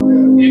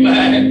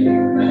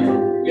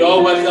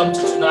You're welcome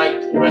to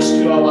tonight,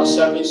 Rescue Hour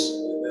service.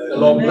 The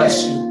Lord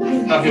bless you.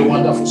 Have a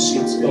wonderful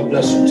seat. God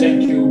bless you.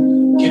 Thank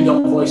you,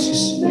 Kingdom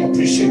Voices. We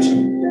appreciate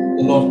you.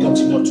 The Lord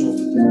continue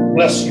to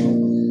bless you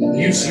and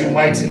use you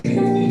mightily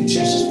in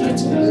Jesus'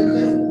 mighty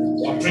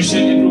name. I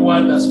appreciate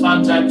everyone that's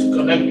found time to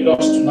connect with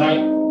us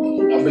tonight.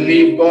 I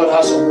believe God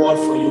has a word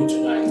for you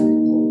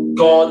tonight.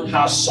 God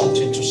has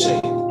something to say.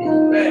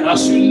 And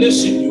as you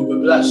listen, you'll be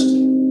blessed.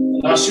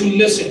 And as you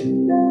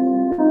listen,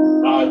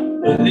 I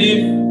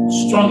believe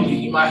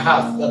strongly in my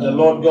heart that the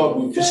Lord God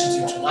will visit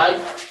you tonight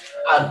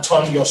and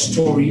turn your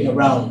story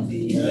around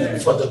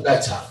for the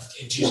better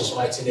in Jesus'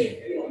 mighty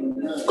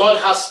name.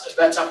 God has a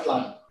better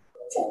plan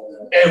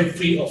for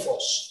every of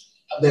us.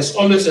 And there's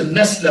always a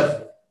next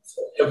level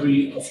for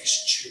every of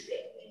his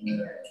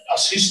children.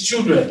 As his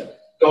children,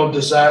 God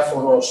desires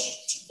for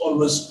us to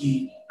always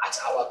be at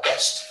our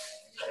best.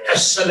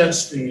 Excellent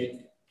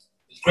spirit,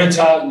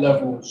 greater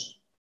levels,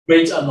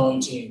 great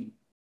anointing,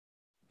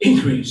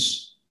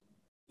 increase,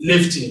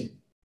 lifting,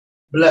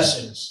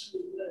 blessings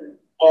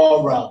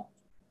all around.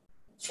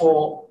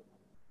 For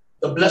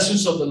the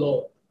blessings of the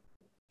Lord,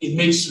 it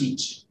makes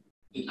rich,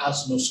 it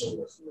adds no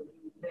sorrow.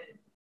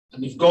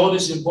 And if God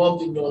is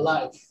involved in your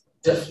life,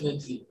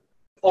 definitely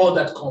all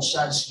that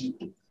concerns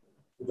you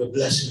will be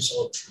blessings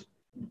all through.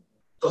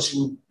 Because he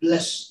will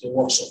bless the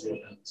works of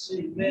your hands.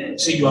 Amen.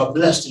 See, you are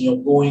blessed in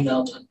your going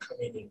out and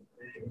coming in.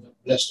 You are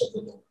blessed of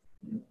the Lord.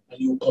 And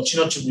you will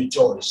continue to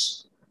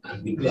rejoice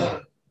and be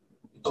glad.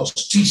 Because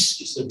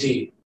this is the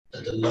day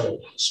that the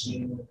Lord has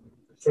made.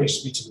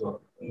 Praise be to God.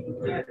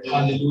 Amen.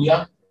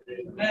 Hallelujah.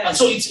 Amen. And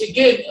so it's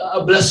again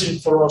a blessing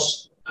for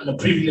us and a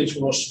privilege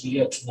for us to be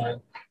here tonight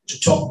to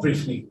talk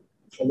briefly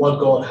on what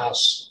God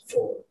has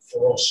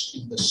for us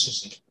in this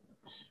season.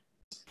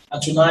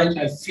 And tonight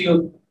I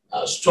feel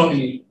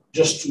strongly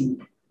just to,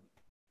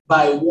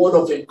 by a word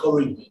of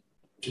encouragement,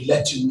 to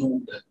let you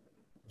know that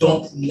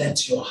don't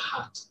let your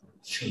heart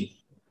fail.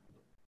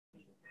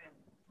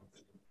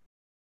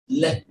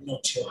 Let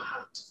not your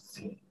heart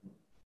fail.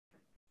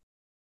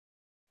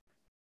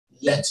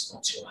 Let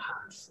not your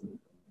heart fail.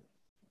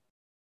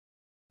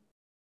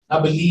 I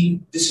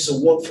believe this is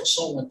a word for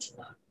someone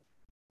tonight.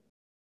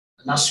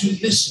 And as you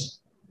listen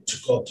to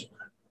God tonight,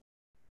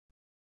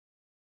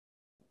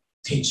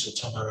 things will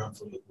turn around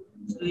for you.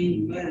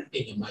 Amen.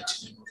 In the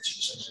mighty name of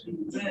Jesus.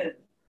 Amen.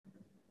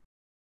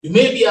 You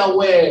may be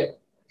aware,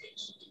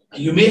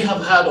 and you may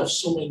have heard of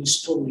so many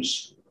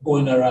stories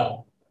going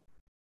around.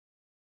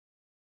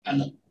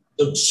 And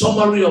the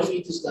summary of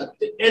it is that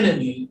the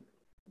enemy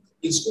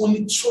is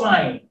only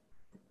trying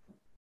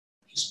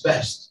his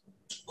best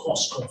to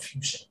cause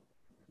confusion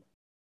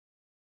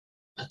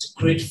and to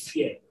create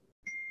fear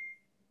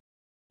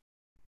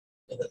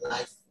in the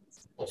life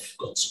of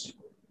God's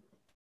people.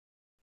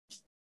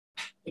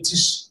 It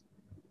is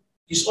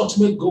his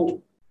ultimate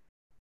goal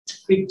to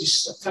create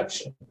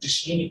disaffection,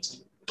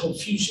 disunity,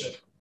 confusion.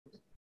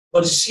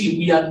 But you see,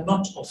 we are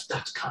not of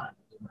that kind.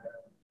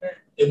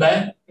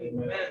 Amen?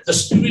 Amen. The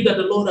spirit that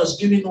the Lord has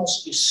given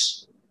us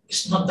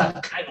is not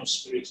that kind of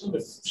spirit. It's not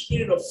the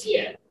spirit of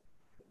fear.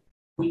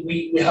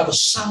 We have a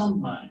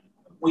sound mind.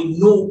 We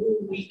know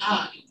who we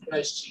are in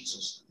Christ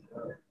Jesus.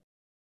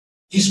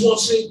 His word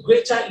says,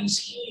 greater is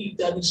he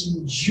that is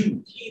in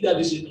you, he that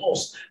is in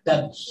us,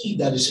 than he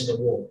that is in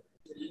the world.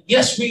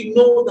 Yes, we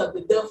know that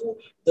the devil,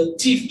 the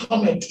thief,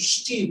 coming to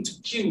steal,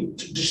 to kill,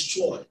 to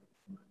destroy.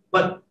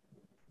 But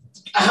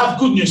I have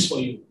good news for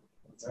you.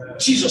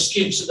 Jesus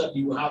came so that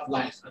you will have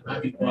life and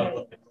have it more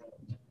abundantly.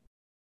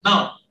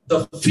 Now,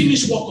 the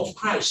finished work of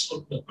Christ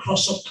on the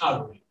cross of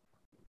Calvary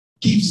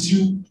gives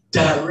you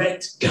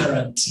direct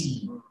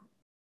guarantee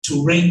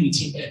to reign with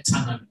him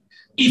eternally,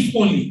 if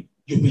only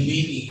you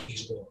believe in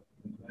his word.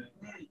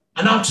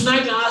 And now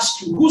tonight I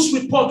ask you, whose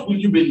report will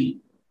you believe?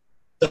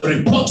 The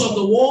report of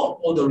the world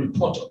or the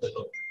report of the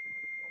Lord?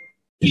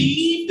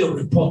 Believe the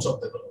report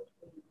of the Lord,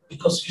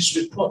 because his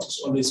report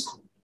is always good.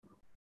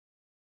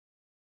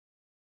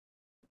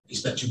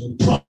 Is that you will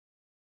prosper,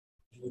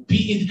 you will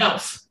be in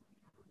health,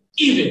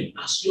 even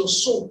as your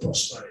soul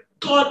prospers.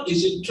 God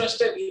is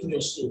interested in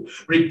your soul,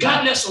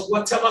 regardless of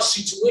whatever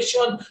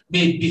situation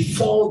may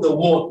befall the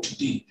world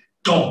today.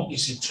 God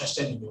is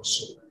interested in your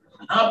soul.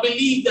 And I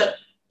believe that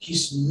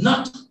he's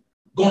not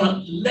going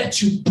to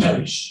let you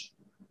perish.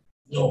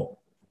 No.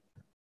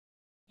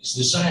 His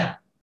desire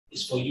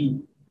is for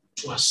you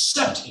to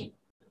accept him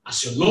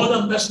as your Lord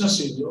and personal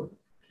Savior.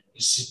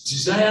 His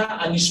desire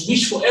and his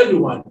wish for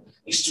everyone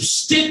is to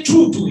stay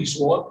true to his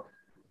word,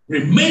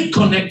 remain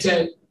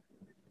connected,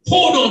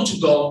 hold on to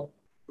God,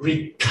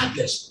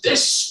 regardless,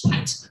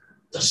 despite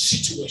the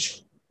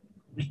situation,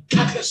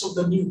 regardless of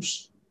the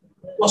news,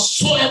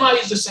 whatsoever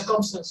is the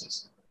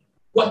circumstances,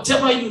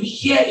 whatever you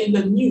hear in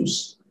the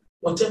news,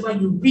 whatever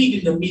you read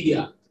in the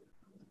media,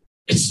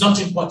 it's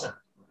not important.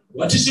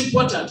 What is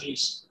important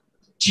is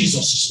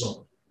Jesus is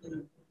Lord,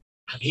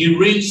 and he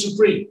reigns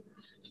supreme.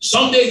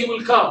 Someday he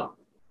will come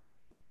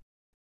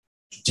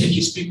to take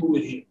his people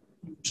with him,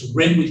 to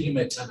reign with him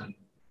eternally.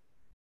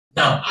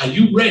 Now, are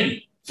you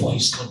ready for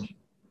his coming?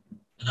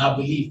 And I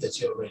believe that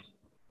you're ready.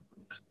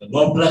 And the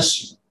Lord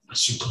bless you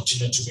as you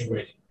continue to be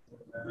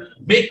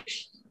ready.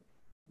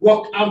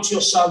 Work out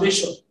your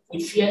salvation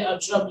with fear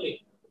and trembling.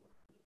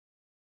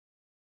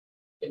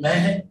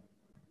 Amen.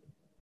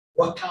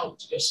 Work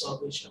out your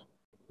salvation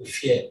with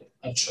fear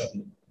and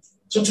trembling.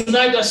 So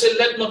tonight I say,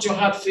 let not your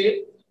heart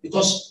fail,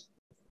 because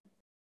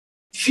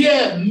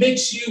fear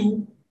makes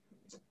you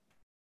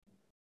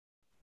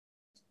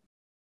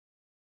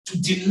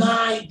to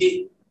deny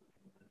the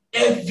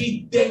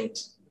evident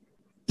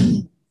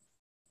proof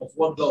of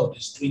what God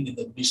is doing in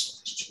the midst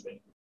of his children.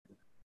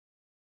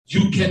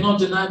 You cannot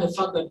deny the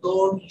fact that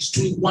God is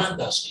doing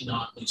wonders in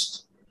our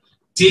midst.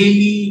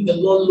 Daily, the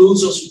Lord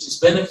loads us with his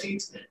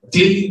benefits.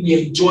 Daily,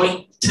 we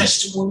enjoy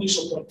testimonies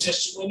upon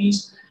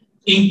testimonies,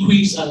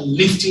 increase and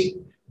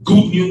lifting,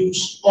 good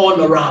news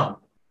all around.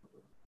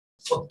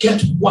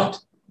 Forget what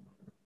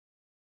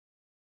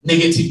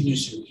negative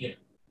news you hear.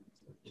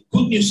 The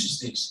good news is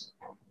this: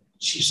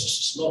 Jesus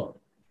is Lord.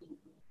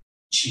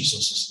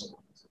 Jesus is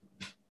Lord.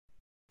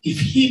 If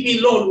he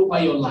be Lord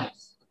over your life,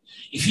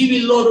 if he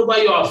be Lord over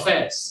your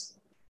affairs,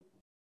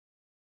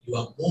 you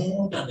are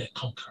more than a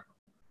conqueror.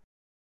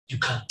 You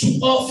can do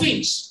all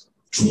things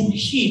through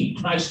him,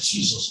 Christ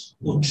Jesus,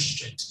 who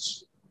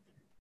strengthens you.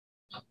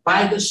 And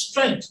by the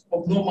strength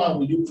of no man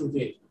will you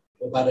prevail,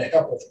 but by the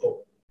help of God.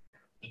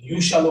 And you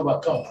shall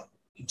overcome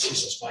in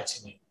Jesus'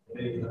 mighty name.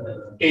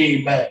 Amen.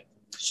 Amen.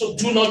 So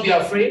do not be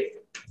afraid.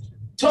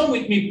 Turn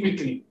with me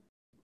quickly.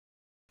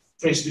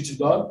 Praise be to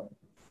God.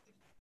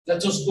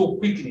 Let us go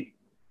quickly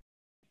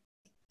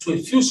to a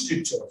few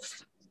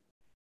scriptures,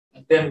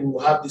 and then we will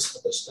have this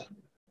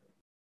understanding.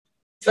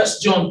 1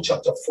 John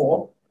chapter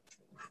 4.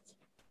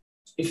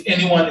 If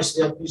anyone is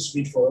there, please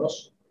read for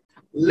us.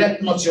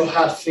 Let not your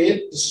heart fail.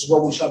 This is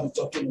what we shall be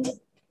talking about.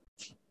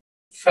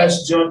 1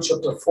 John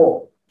chapter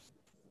 4.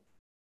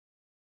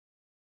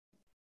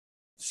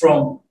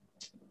 From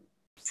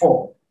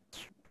 4.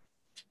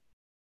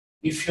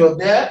 If you're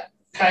there,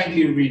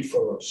 kindly read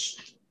for us.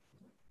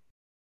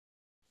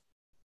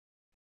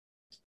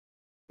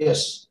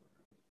 Yes.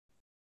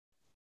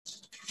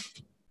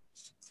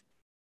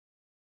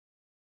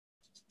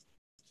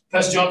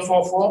 First John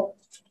 4:4.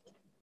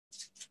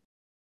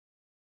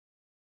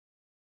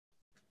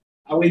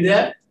 Are we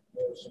there?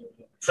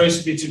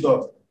 Praise be to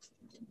God.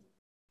 It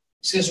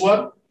says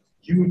what?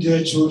 You,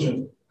 dear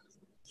children.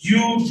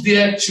 You,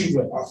 dear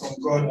children, are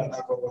from God and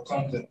have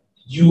overcome them.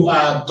 You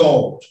are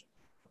God.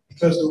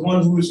 Because the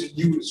one who is in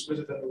you is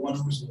greater than the one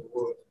who is in the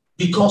world.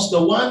 Because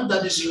the one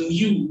that is in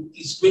you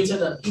is greater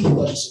than he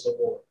that is in the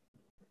world.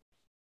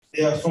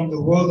 They are from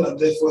the world and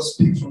therefore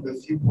speak from the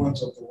viewpoint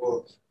of the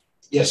world.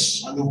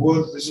 Yes. And the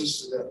world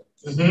listens to them.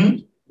 Mm-hmm.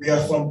 We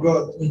are from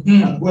God,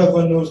 and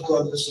whoever knows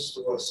God listens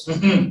to us.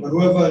 But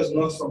whoever is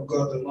not from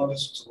God does not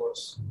listen to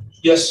us.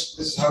 Yes.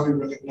 This is how we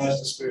recognize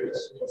the spirit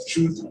of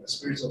truth and the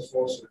spirit of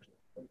falsehood.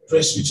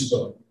 Praise be to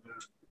God.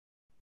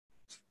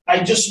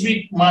 I just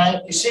read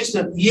it says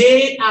that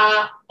ye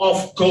are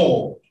of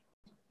God.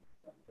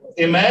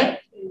 Amen?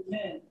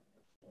 Amen.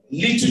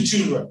 Little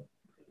children,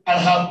 and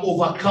have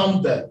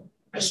overcome them.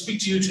 I speak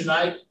to you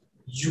tonight,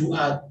 you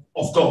are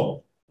of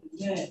God.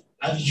 Amen.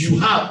 And you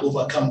have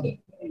overcome them.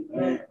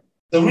 Amen.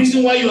 The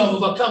reason why you have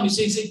overcome, he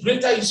says,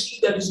 greater is he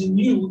that is in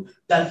you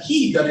than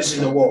he that is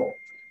in the world.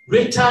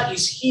 Greater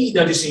is he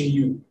that is in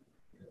you.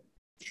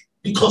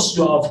 Because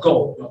you are of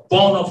God. You are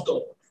born of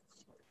God.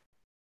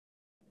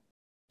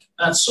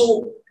 And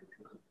so,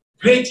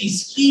 great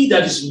is he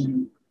that is in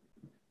you.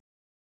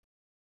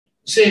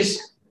 He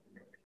says,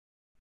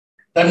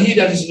 than he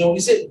that is in the world.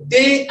 He said,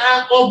 they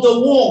are of the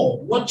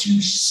world. What you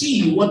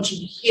see, what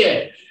you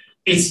hear,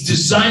 it's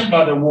designed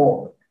by the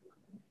world.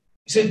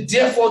 He said,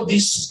 therefore they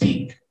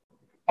speak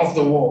of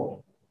the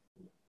world,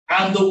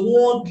 and the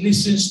world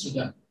listens to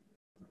them.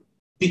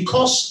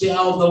 Because they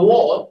are of the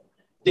world,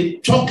 they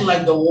talk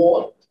like the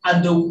world,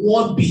 and the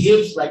world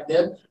behaves like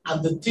them,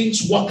 and the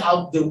things work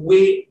out the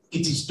way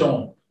it is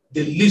done.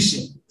 They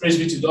listen. Praise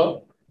be to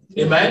God.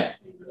 Amen.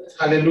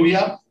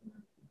 Hallelujah.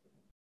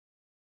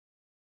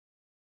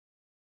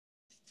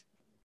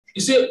 He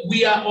said,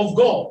 we are of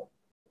God.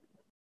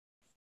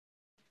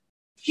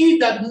 He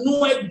that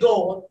knoweth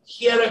God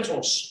heareth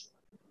us,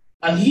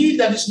 and he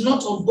that is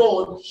not of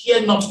God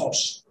hear not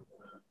us.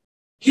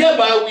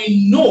 Hereby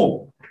we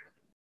know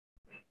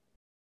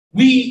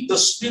we the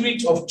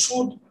spirit of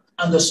truth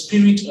and the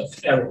spirit of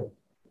error.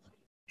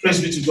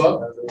 Praise be to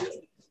God.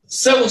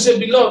 7 says,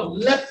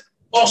 beloved, let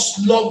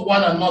us love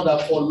one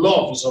another, for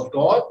love is of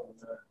God.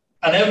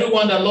 And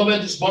everyone that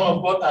loveth is born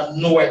of God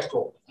and knoweth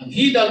God. And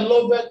he that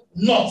loveth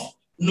not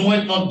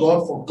knoweth not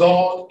God, for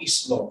God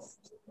is love.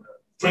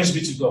 Praise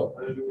be to God.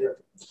 Hallelujah.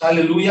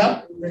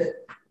 Hallelujah. Amen.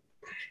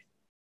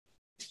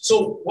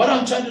 So what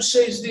I'm trying to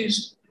say is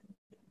this: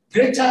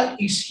 greater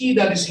is he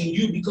that is in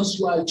you, because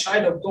you are a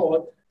child of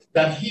God,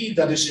 than he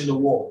that is in the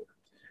world.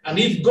 And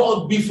if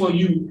God be for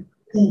you,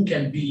 who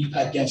can be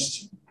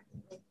against you?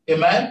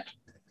 Amen.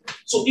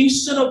 So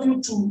instead of you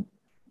to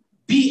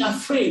be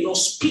afraid or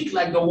speak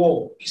like the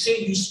world, he said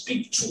you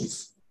speak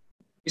truth.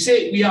 He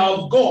said we are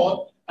of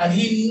God, and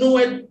he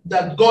knoweth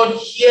that God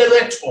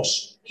heareth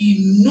us.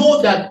 He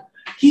know that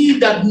He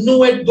that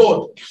knoweth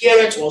God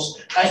heareth us,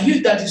 and he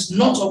that is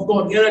not of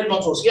God heareth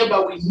not us. Hereby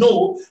we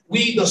know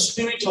we the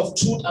spirit of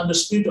truth and the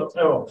spirit of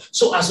error.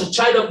 So as a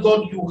child of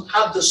God, you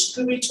have the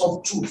spirit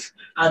of truth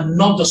and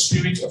not the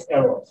spirit of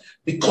error,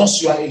 because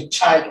you are a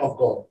child of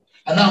God.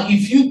 And now,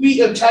 if you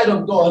be a child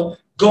of God,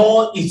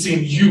 God is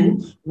in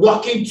you,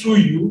 working through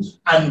you,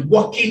 and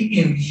working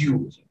in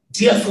you.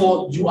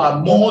 Therefore, you are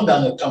more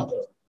than a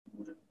conqueror.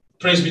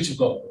 Praise be to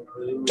God.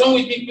 Turn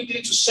with me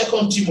quickly to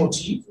 2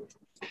 Timothy.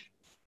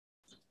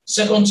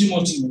 2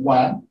 Timothy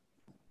 1.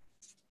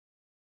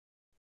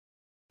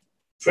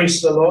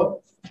 Praise the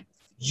Lord.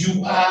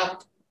 You are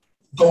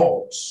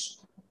God's.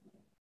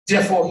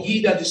 Therefore,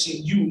 he that is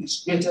in you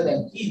is greater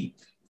than he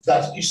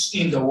that is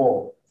in the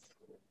world.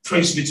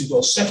 Praise be to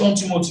God. 2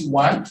 Timothy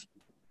 1,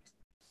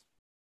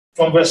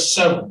 from verse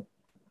 7.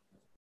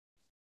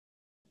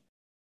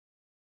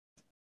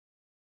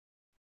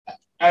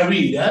 I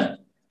read,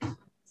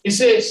 it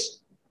says,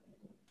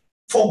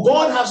 for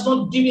God has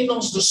not given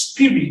us the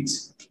spirit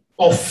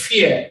of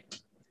fear,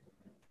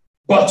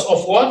 but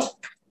of what?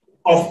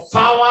 Of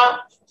power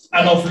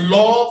and of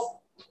love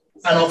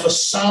and of a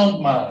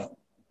sound mind.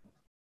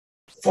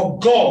 For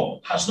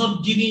God has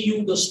not given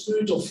you the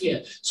spirit of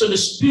fear. So the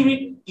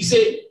spirit, he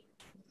said,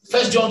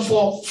 1 John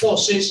 4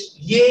 says,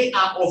 ye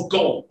are of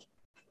God.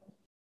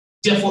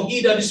 Therefore,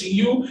 he that is in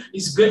you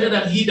is greater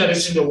than he that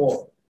is in the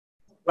world.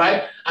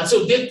 Right? And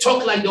so they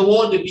talk like the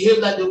world, they behave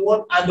like the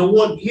world, and the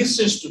world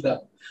listens to them.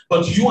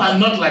 But you are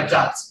not like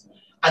that.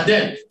 And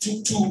then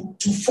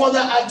to further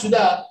add to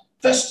that,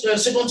 2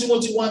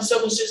 Timothy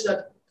 1:7 says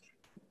that,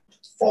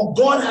 for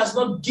God has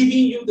not given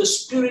you the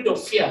spirit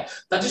of fear.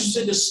 That is to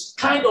say, the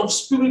kind of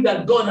spirit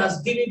that God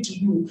has given to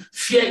you,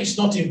 fear is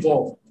not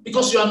involved.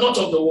 Because you are not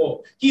of the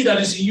world. He that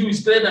is in you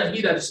is greater than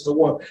he that is in the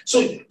world.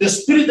 So the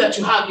spirit that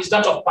you have is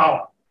that of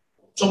power.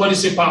 Somebody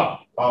say power.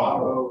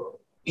 Power.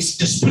 It's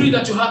the spirit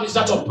that you have is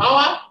that of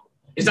power,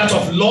 is that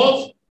of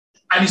love,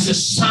 and it's a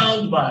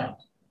sound mind.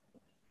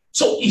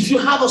 So if you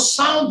have a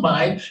sound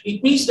mind,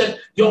 it means that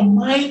your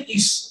mind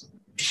is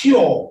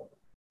pure.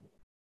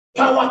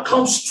 Power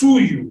comes through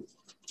you,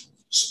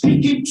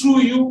 speaking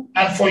through you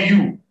and for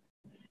you.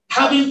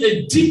 Having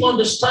a deep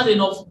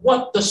understanding of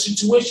what the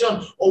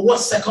situation or what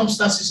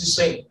circumstances is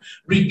saying,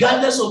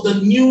 regardless of the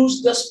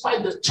news,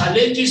 despite the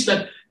challenges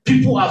that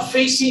people are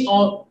facing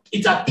or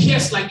it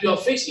appears like you are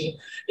facing,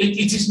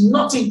 it is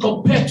nothing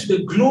compared to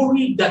the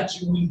glory that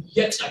you will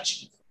yet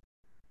achieve.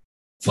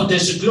 For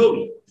there's a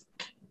glory.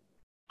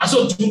 And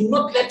so do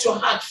not let your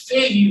heart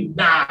fail you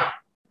now.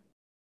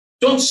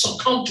 Don't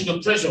succumb to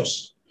the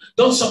pressures.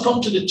 Don't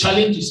succumb to the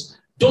challenges.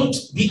 Don't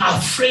be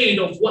afraid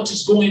of what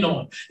is going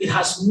on. It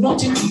has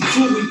nothing to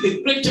do with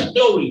the greater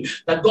glory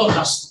that God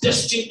has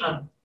destined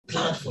and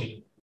planned for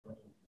you.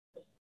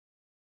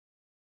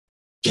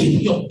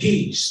 Keep your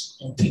gaze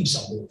on things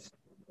above.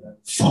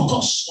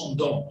 Focus on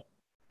God.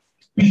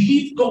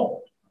 Believe God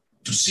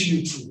to see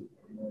you through,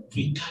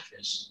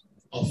 regardless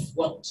of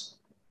what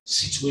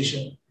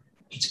situation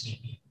it may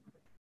be.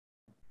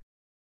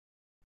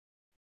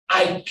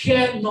 I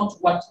care not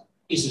what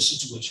is the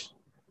situation.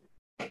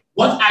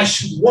 What I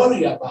should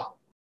worry about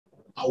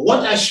and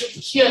what I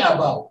should care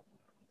about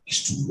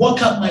is to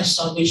work out my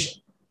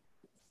salvation,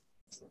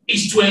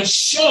 is to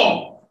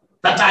ensure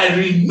that I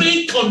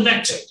remain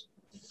connected,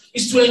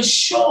 is to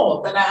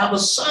ensure that I have a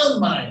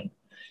sound mind,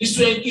 is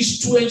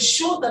to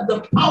ensure that the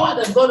power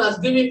that God has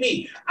given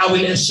me, I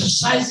will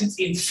exercise it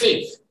in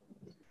faith,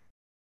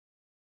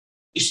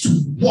 is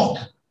to walk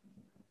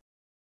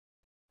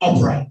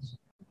upright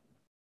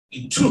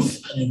in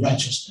truth and in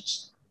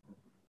righteousness,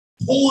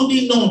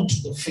 holding on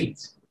to the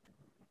faith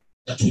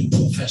that we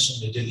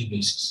profess on a daily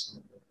basis.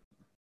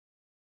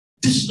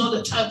 This is not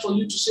the time for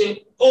you to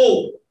say,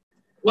 oh,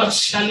 what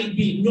shall it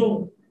be?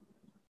 No.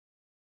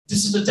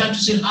 This is the time to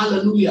say,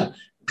 hallelujah,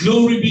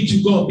 glory be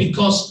to God,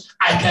 because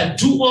I can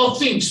do all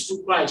things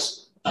through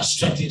Christ that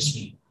strengthens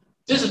me.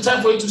 This is the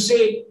time for you to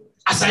say,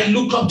 as I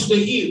look up to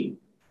the hill,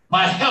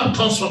 my help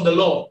comes from the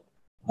Lord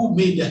who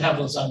made the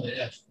heavens and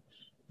the earth.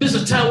 This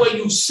is the time where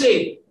you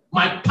say,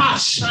 my path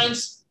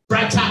shines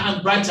brighter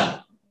and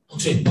brighter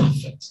unto a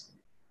perfect.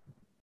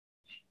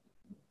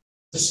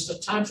 This is the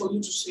time for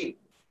you to say,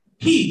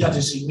 he that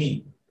is in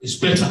me is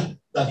better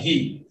than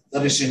he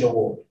that is in the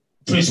world.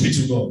 Praise be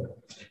to God.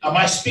 Am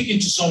I speaking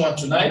to someone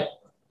tonight?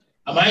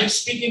 Am I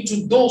speaking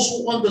to those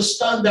who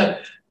understand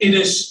that it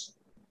is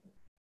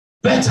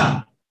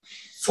better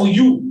for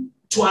you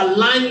to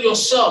align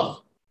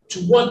yourself to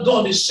what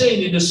God is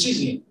saying in the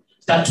season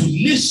than to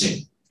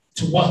listen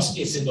to what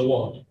is in the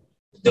world?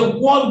 The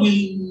world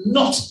will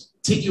not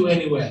take you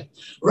anywhere.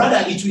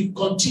 Rather, it will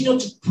continue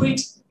to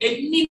create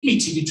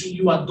enmity between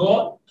you and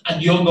God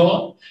and your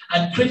God,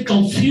 and create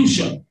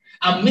confusion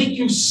and make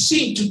you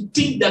seem to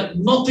think that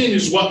nothing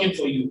is working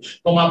for you.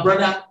 But my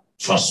brother,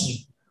 trust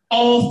me,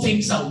 all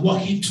things are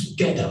working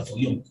together for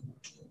your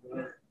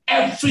good.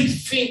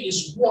 Everything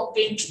is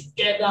working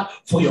together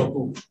for your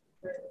good.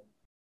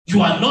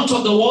 You are not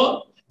of the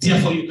world,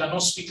 therefore you cannot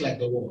speak like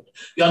the world.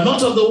 You are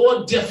not of the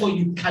world, therefore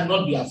you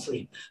cannot be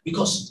afraid,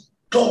 because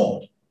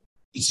God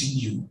is in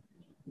you.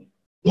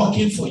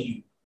 working for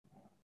you.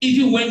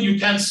 Even when you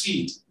can't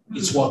see it,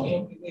 it's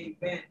working.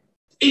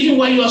 Even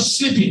when you're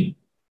sleeping,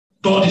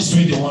 God is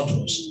doing the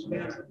wonders.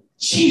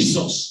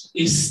 Jesus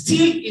is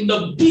still in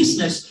the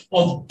business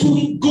of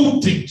doing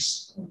good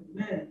things.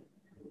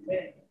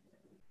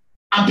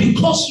 And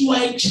because you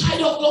are a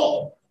child of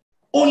God,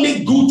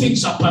 only good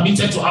things are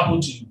permitted to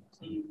happen to you.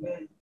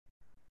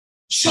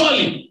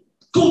 Surely,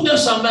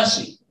 goodness and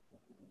mercy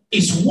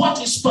is what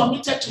is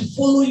permitted to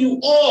follow you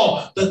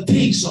all the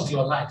days of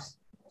your life.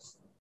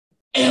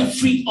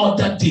 Every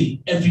other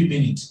day, every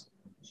minute,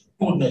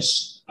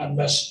 goodness and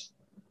mercy.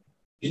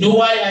 You know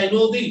why I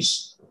know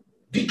this?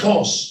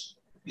 Because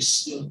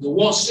the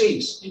word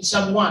says in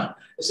Psalm 1,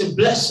 it says,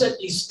 blessed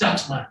is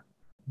that man.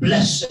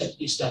 Blessed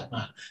is that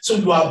man. So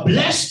you are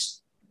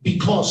blessed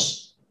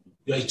because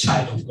you're a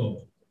child of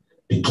God.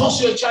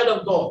 Because you're a child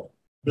of God,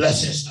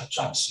 blessings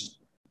attract you.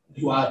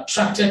 You are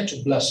attracted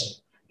to blessing.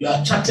 You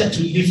are attracted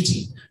to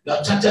lifting. You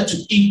are attracted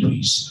to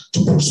increase,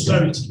 to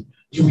prosperity.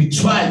 You will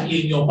thrive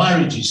in your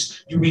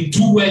marriages. You will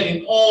do well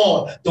in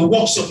all the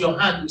works of your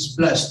hand is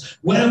blessed.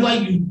 Wherever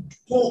you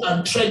go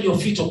and tread your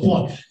feet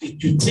upon,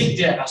 you take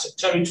there as a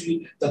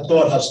territory that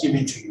God has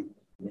given to you.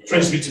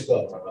 Praise be to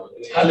God.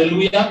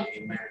 Hallelujah.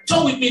 Amen.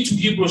 Turn with me to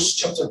Hebrews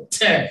chapter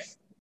 10.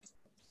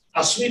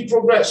 As we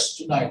progress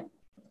tonight,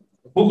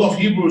 the book of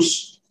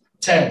Hebrews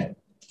 10.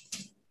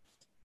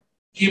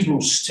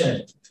 Hebrews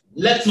 10.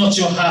 Let not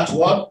your heart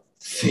what?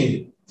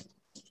 Fail.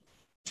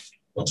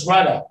 But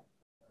rather,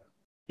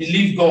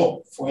 believe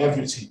God for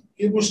everything.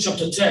 Hebrews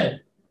chapter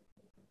 10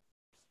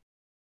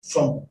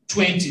 from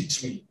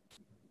 23.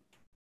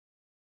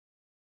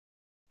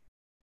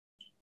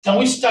 Can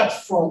we start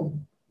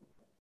from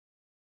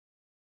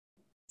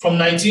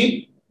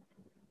 19?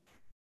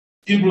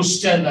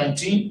 Hebrews 10,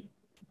 19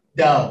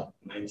 down.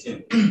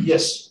 19.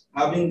 Yes.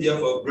 Having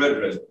therefore,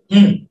 brethren,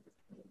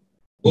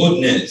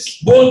 boldness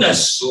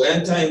to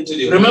enter into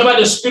the. Remember,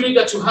 the spirit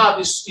that you have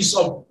is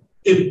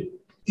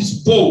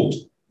bold.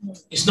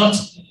 It's not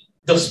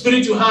the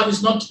spirit you have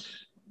is not.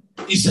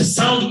 It's a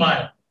sound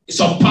mind. It's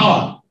of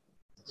power,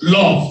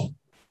 love.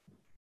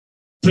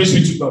 Praise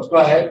be to God. Go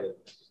ahead.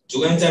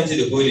 To enter into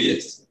the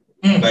holiest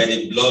by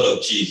the blood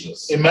of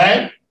Jesus.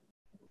 Amen.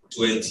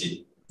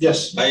 20.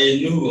 Yes. By a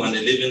new and a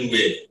living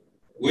way,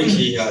 which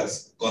He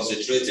has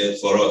consecrated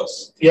for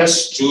us.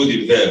 Yes. Through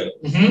the veil,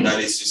 that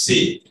is to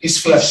say, His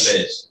flesh.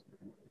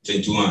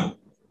 21.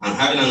 And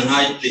having an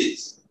high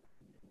place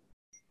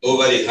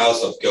over the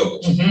house of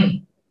God.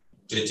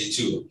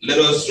 22. Let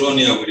us draw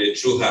near with a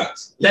true heart.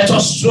 Let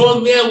us draw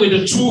near with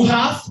a true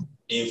heart.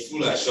 In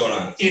full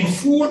assurance. In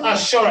full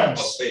assurance.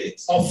 Of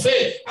faith. Of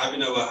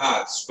Having our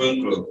hearts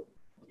sprinkled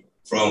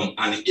from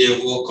an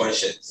evil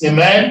conscience.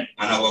 Amen.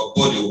 And our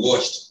body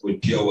washed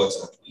with pure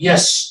water.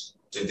 Yes.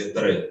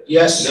 23.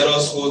 Yes. Let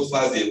us hold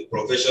fast the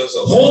professions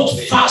of Hold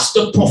fast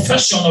the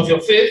profession of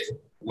your faith.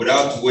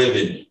 Without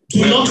wavering.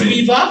 Do not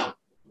waver.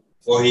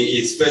 For He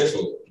is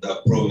faithful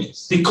that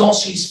promised.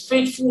 Because He is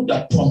faithful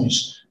that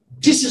promised.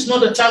 This is not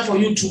the time for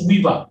you to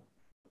waver.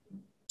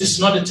 This is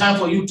not the time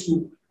for you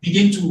to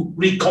begin to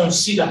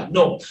reconsider.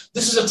 No.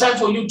 This is a time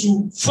for you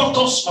to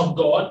focus on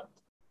God.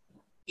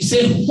 He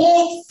said,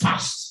 hold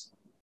fast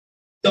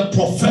the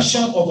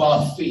profession of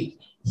our faith.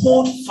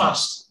 Hold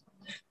fast.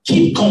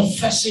 Keep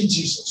confessing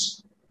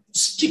Jesus.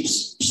 Keep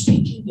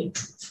speaking the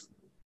truth.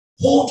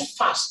 Hold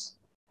fast.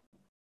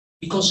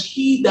 Because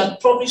He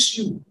that promised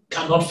you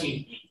cannot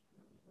fail.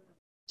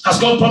 Has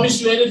God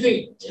promised you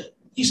anything?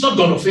 He's not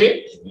going to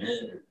fail.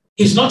 Amen.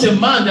 He's not a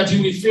man that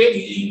He will fail.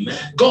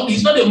 God,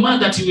 He's not a man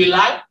that He will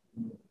lie.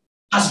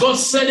 Has God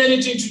said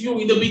anything to you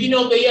in the beginning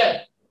of the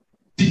year?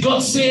 Did God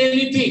say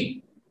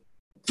anything?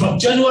 From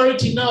January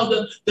to now,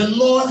 the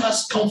Lord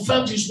has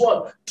confirmed His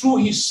word through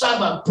His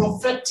servant,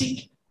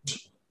 prophetic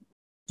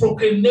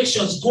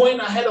proclamations going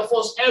ahead of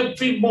us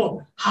every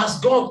month. Has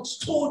God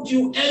told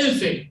you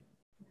anything?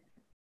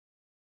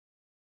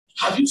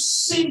 Have you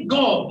seen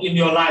God in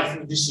your life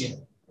in this year?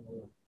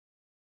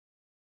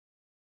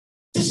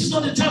 This is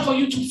not the time for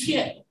you to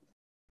fear.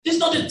 This is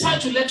not the time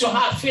to let your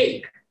heart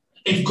fail.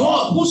 If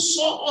God, who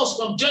saw us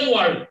from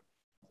January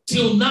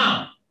till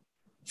now,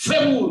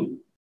 February,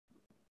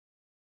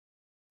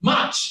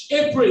 March,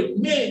 April,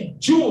 May,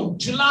 June,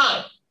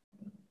 July,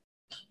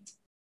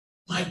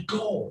 my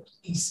God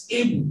is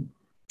able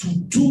to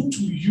do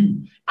to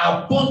you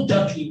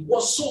abundantly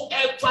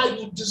whatsoever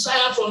you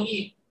desire from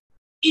Him.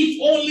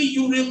 If only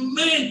you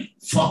remain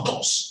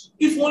focused,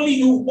 if only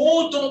you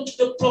hold on to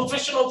the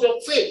profession of your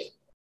faith.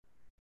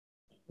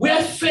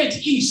 Where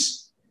faith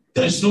is,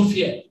 there is no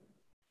fear.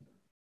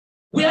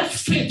 Where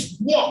faith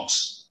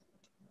walks,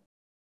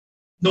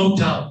 no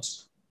doubt.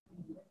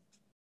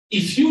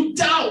 If you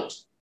doubt,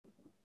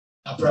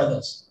 my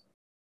brothers,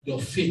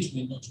 your faith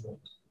will not work.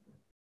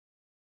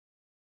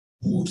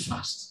 Hold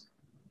fast.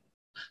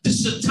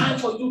 This is a time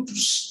for you to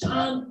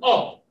stand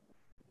up,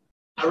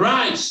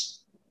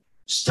 arise,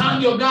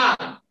 stand your guard,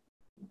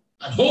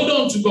 and hold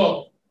on to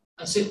God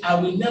and say, I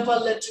will never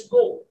let you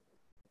go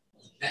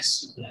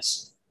unless you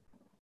bless me.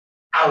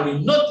 I will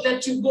not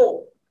let you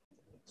go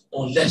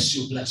unless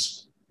you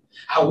bless me.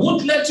 I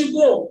won't let you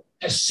go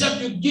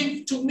except you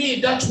give to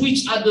me that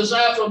which I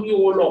desire from you,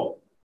 O Lord.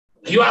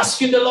 Are you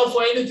asking the Lord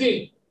for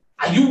anything?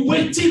 Are you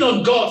waiting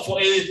on God for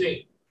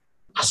anything?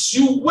 As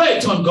you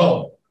wait on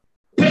God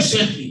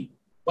patiently,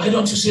 why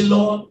don't you say,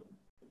 Lord,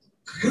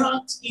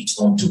 grant it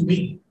unto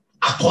me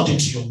according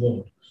to your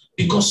word?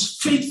 Because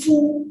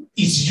faithful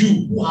is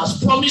you who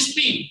has promised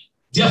me.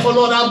 Therefore,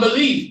 Lord, I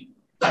believe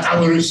that I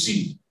will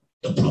receive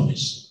the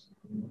promise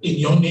in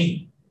your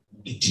name,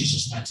 in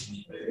Jesus' mighty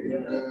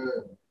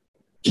name.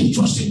 Keep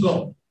trusting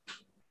God.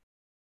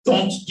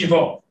 Don't give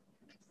up.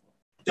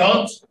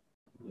 Don't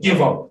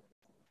give up.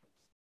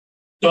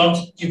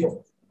 Don't give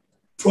up.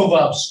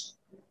 Proverbs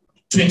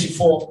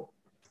 24.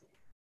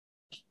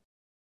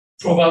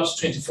 Proverbs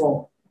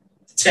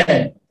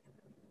 24:10.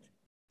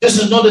 This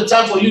is not the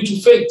time for you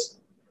to faint.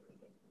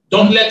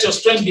 Don't let your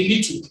strength be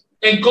little.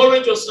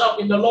 Encourage yourself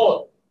in the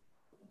Lord.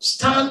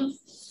 Stand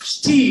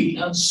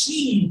still and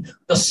see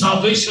the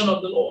salvation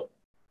of the Lord.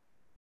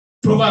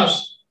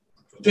 Proverbs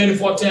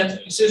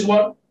 24:10. It says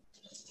what?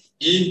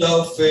 If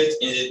thou faint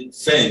in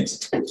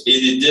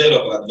the day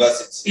of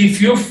adversity.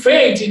 If you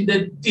faint in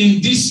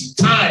this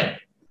time,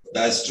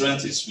 thy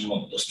strength is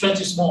small. Your strength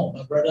is small,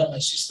 my brother, my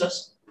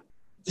sisters.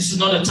 This is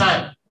not the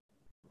time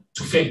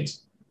to faint.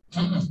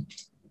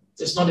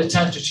 It's not the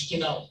time to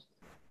chicken out.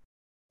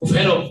 We've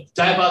heard of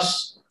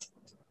diverse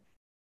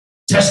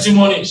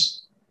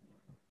testimonies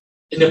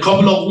in a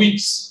couple of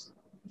weeks.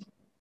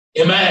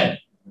 Amen.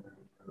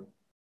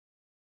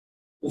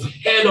 We've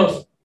heard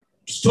of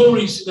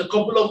stories in a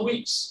couple of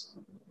weeks.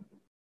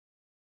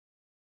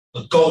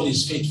 But God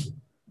is faithful.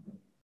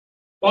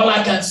 All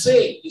I can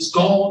say is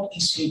God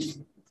is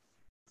faithful.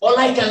 All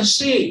I can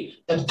say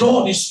that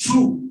God is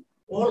true.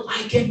 All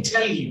I can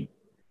tell you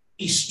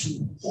is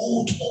to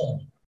hold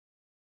on.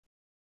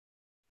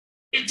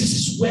 This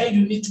is where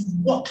you need to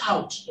work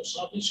out your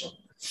salvation.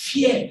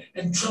 Fear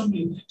and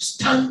trembling,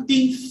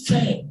 standing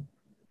firm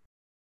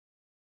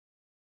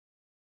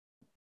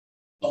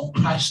on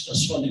Christ the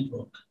solid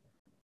rock.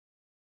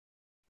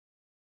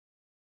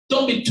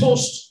 Don't be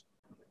tossed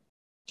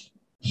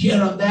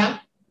here and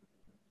there.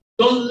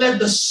 Don't let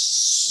the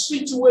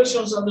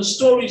situations and the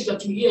stories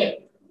that you hear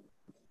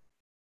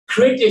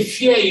create a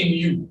fear in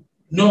you.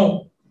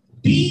 No.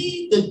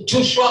 Be the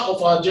Joshua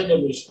of our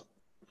generation.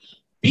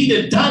 Be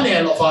the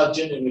Daniel of our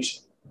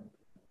generation.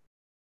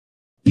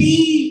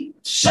 Be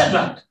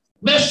Shadrach,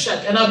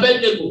 Meshach, and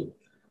Abednego.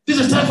 This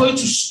is time for you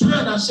to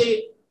stand and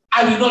say,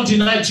 I will not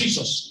deny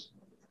Jesus.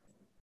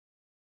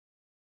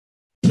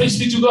 Praise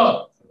be to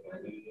God.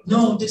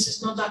 No, this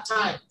is not that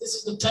time. This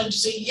is the time to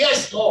say,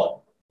 yes,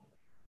 Lord.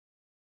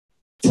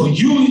 For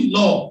you,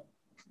 Lord,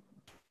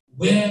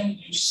 where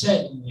you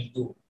said we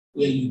will go,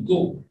 where you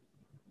go,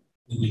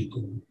 we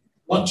will go.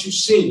 What you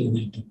say we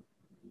will do.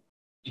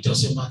 It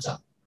doesn't matter.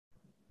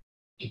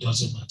 It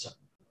doesn't matter.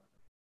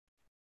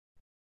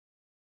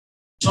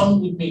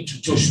 Turn with me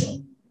to Joshua.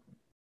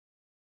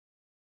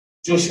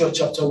 Joshua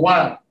chapter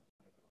 1.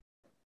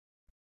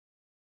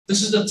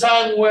 This is the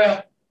time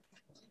where,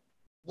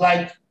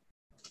 like,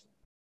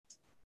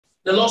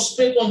 the Lord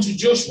spake unto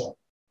Joshua.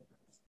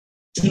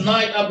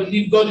 Tonight, I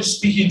believe God is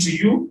speaking to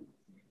you.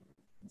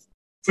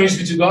 Praise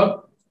be to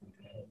God.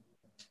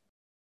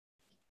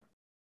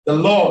 The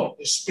Lord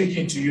is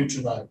speaking to you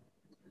tonight.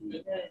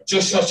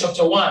 Joshua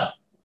chapter 1.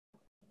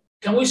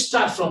 Can we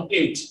start from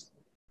 8?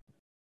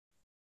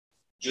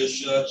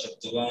 Joshua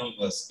chapter 1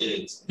 verse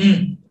 8.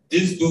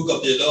 This book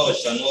of the law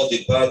shall not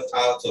depart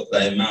out of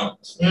thy mouth,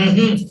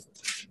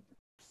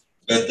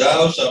 but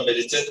thou shalt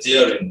meditate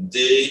therein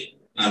day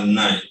and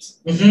night,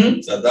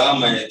 that thou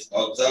might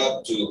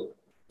observe to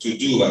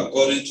do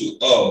according to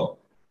all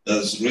that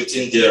is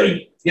written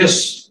therein.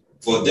 Yes.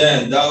 For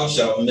then thou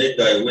shalt make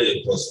thy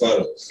way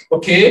prosperous.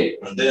 Okay.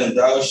 And then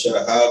thou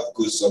shalt have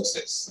good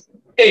success.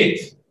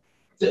 8.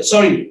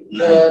 Sorry,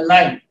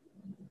 9.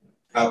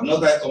 Have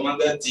not I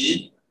commanded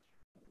thee?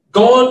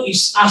 God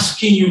is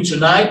asking you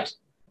tonight.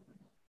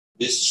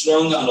 Be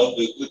strong and of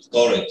a good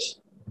courage.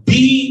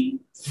 Be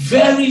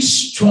very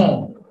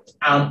strong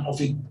and of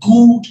a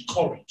good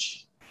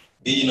courage.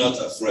 Be not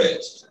afraid.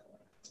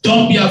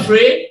 Don't be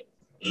afraid.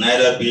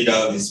 Neither be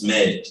thou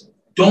dismayed.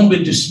 Don't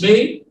be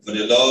dismayed. For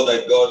the Lord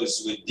thy God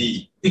is with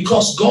thee.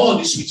 Because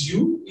God is with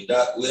you.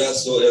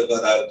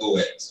 Whithersoever thou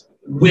goest.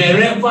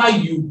 Wherever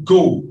you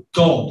go,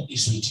 God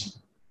is with you.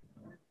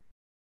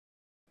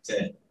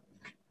 10.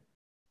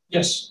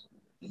 Yes.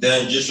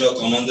 Then Joshua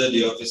commanded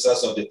the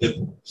officers of the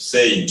people,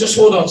 saying, just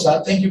hold on,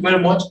 sir. Thank you very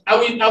much. I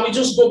will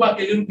just go back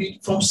a little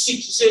bit from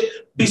 6 to say,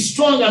 be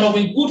strong and of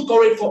a good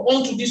courage, for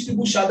unto these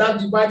people shall thou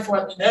divide for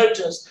an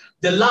inheritance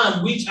the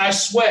land which I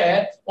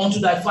swear unto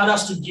thy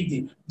fathers to give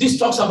thee. This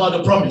talks about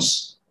the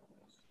promise.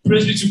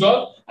 Praise be to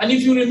God. And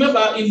if you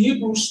remember in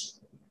Hebrews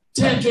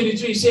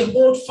 10:23, it says,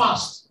 hold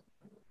fast.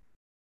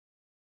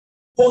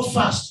 Hold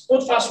fast.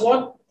 Hold fast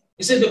what?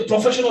 It said the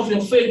profession of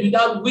your faith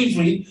without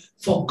wavering,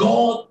 for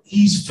God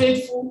is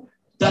faithful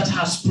that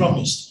has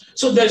promised.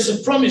 So there is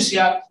a promise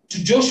here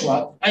to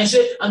Joshua, and he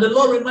said, and the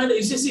Lord reminded,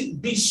 he says,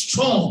 be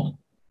strong,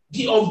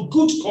 be of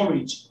good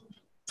courage,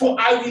 For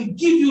I will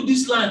give you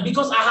this land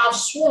because I have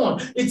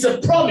sworn. It's a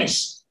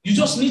promise. You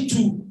just need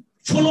to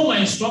follow my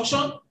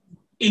instruction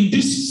in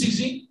this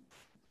season.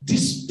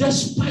 This,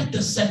 despite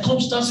the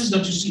circumstances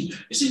that you see.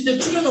 You see,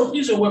 the children of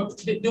Israel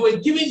were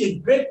given a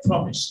great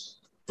promise.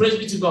 Praise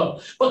be to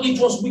God. But it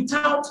was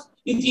without,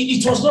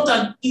 it was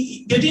not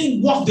they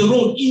didn't walk the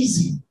road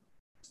easy.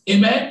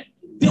 Amen.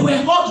 There were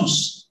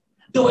hurdles.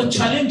 There were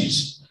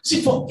challenges.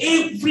 See, for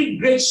every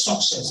great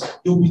success,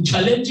 there will be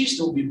challenges,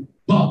 there will be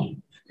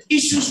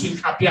issues will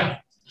appear.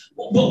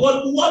 But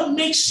what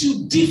makes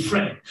you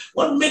different,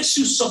 what makes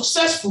you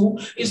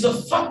successful is the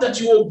fact that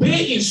you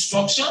obey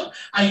instruction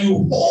and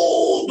you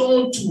hold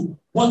on to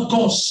what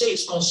God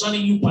says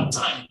concerning you part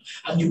time,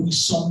 and you will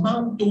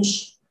surmount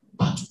those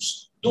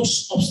battles,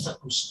 those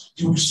obstacles.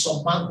 You will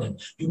surmount them.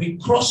 You will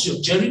cross your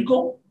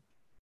Jericho.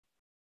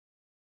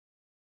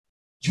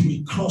 You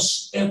will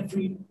cross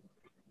every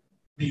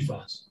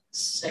river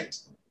set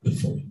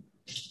before you.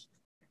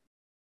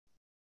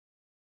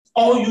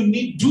 All you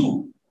need to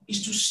do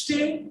is to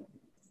stay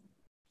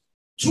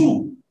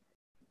true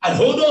and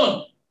hold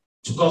on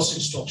to God's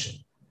instruction.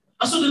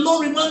 And so the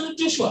Lord reminded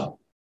Joshua,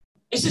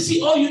 he said,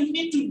 see, all you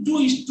need to do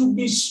is to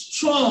be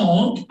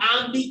strong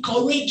and be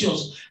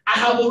courageous. I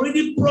have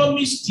already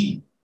promised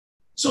you.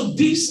 So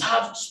this I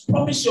have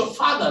promised your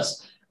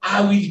fathers.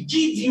 I will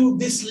give you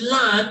this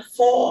land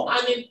for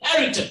an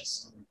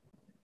inheritance.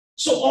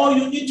 So all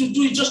you need to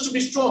do is just to be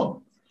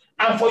strong.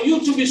 And for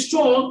you to be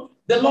strong,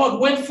 the Lord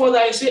went further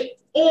and said,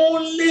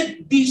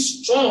 only be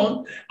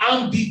strong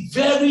and be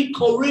very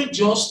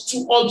courageous to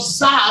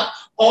observe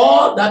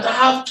all that I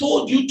have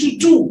told you to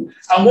do.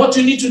 And what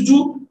you need to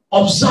do,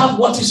 observe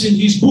what is in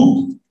his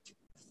book.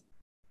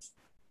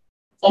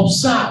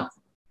 Observe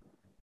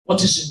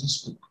what is in his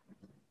book.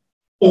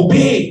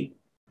 Obey.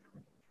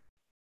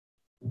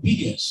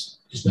 Obedience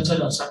is better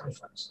than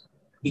sacrifice.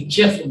 Be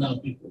careful now,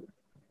 people.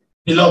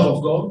 Beloved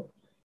of God,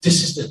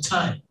 this is the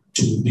time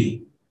to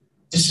obey.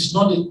 This is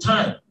not the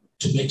time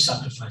to make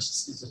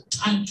sacrifices. It's a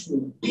time to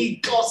obey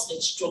God's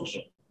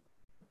instruction.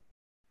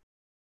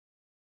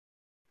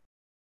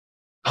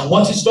 And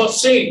what is God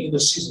saying in the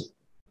season?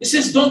 He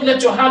says, don't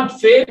let your heart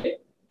fail.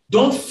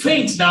 Don't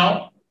faint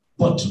now,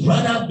 but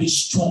rather be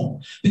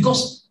strong.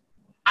 Because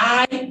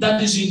I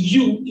that is in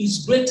you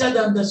is greater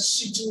than the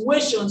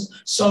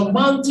situations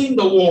surmounting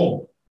the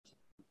world.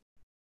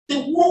 The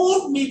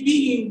world may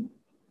be in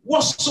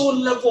whatsoever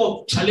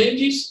level of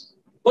challenges,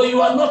 but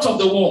you are not of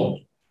the world.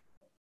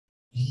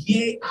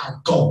 Ye are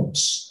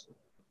God's.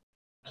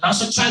 And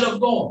as a child of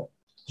God,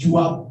 you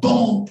are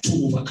born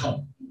to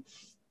overcome.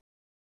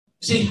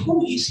 Say,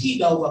 who is he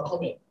that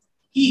overcometh?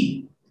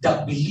 He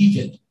that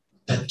believeth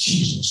that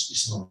Jesus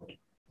is Lord.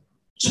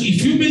 So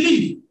if you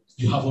believe,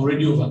 you have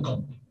already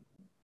overcome.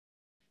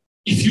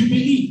 If you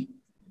believe,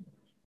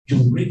 you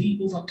already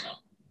overcome.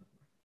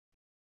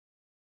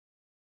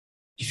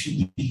 If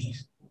you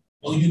believe,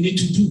 all you need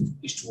to do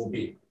is to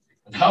obey.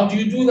 And how do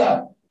you do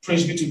that?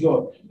 Praise be to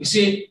God. He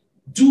said,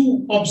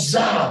 do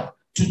observe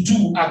to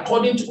do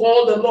according to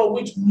all the law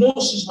which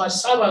Moses, my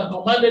servant,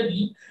 commanded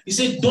me. He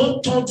said,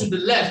 don't turn to the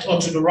left or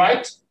to the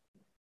right.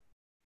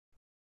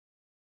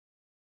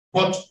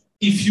 But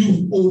if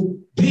you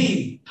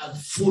obey and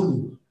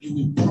follow, you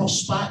will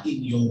prosper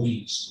in your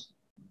ways.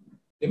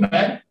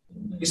 Amen.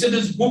 He said,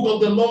 this book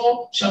of the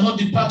law shall not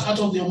depart out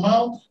of your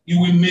mouth.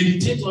 You will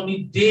meditate on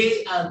it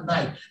day and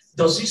night.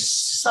 Does this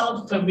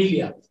sound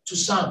familiar to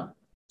some?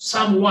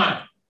 Psalm 1.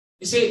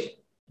 He said,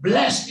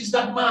 blessed is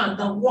that man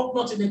that walk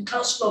not in the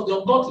counsel of the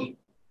ungodly,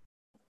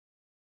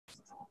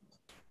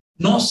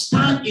 nor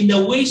stand in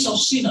the ways of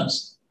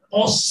sinners,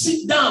 or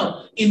sit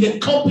down in the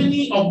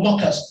company of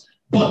mockers.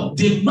 But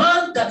the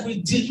man that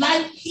will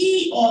delight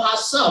he or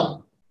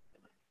herself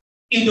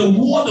in the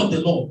word of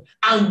the Lord,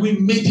 and we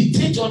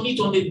meditate on it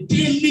on a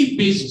daily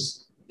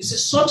basis. It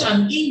says such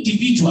an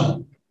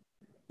individual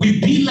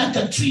will be like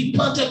a tree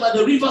planted by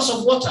the rivers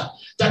of water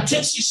that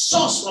takes its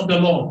source from the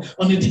Lord.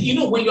 When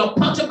you're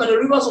planted by the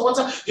rivers of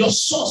water, your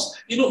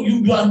source,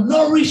 you are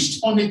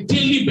nourished on a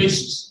daily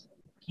basis.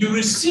 You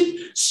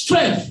receive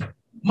strength,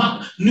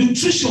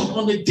 nutrition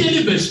on a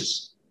daily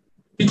basis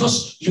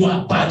because you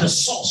are by the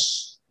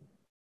source,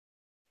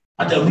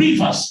 at the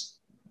rivers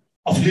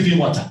of living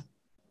water.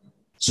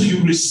 So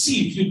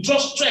you draw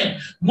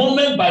strength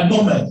moment by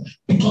moment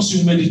because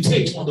you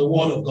meditate on the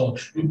word of God.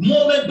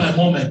 Moment by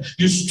moment,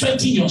 you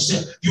strengthen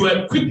yourself, you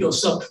equip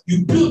yourself,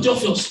 you build up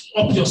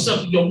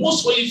yourself in your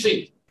most holy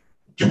faith.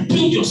 You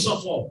build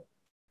yourself up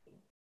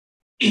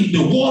in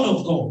the word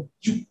of God.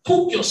 You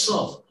cook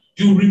yourself,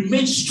 you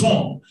remain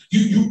strong.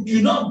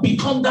 You now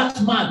become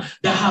that man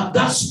that have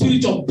that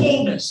spirit of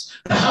boldness,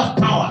 that have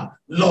power,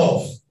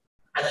 love,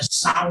 and a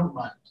sound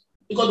mind.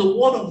 Because the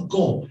word of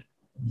God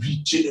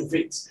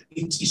regenerates,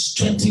 it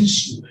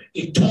strengthens you,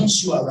 it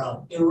turns you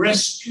around, it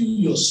rescues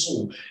your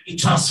soul, it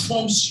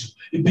transforms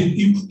you.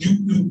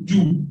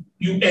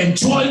 You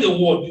enjoy the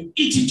word, you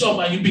eat it up,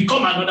 and you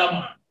become another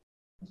man.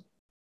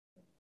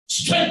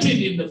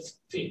 Strengthened in the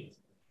faith.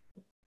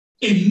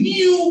 A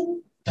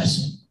new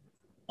person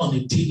on a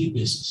daily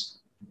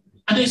basis.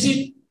 And they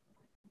say,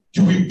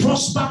 You will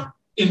prosper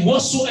in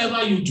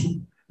whatsoever you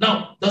do.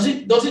 Now, does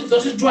it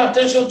draw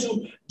attention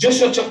to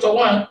Joshua chapter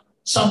 1,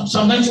 Psalm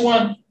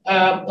 91,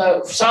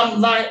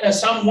 Psalm 9,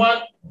 Psalm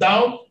 1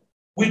 down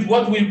with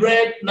what we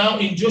read now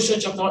in Joshua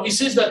chapter 1? It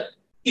says that,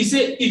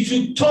 if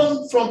you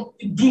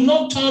do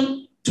not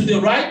turn to the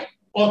right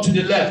or to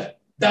the left,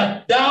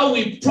 that thou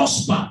will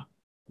prosper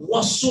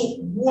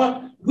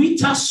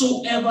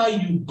whithersoever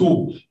you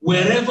go.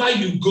 Wherever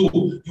you go,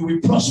 you will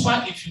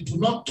prosper if you do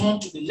not turn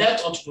to the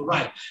left or to the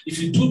right. If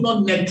you do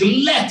not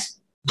neglect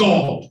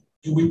God,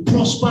 you will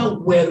prosper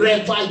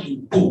wherever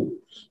you go.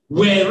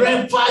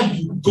 Wherever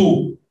you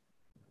go.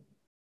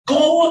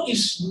 God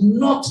is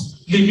not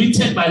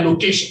limited by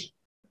location.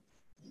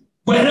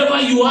 Wherever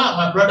you are,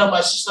 my brother,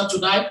 my sister,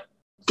 tonight,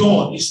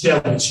 God is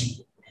there with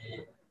you.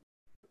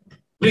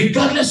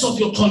 Regardless of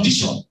your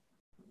condition,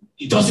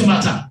 it doesn't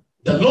matter.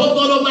 The Lord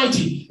God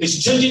Almighty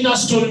is changing that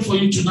story for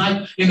you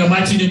tonight in the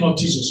mighty name of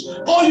Jesus.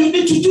 All you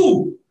need to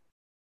do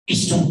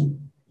is to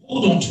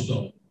hold on to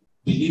God.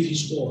 Believe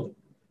His word.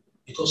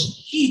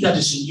 Because he that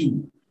is in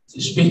you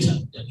is better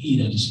than he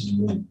that is in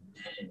the world.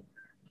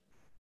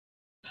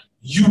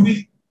 You will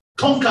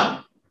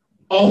conquer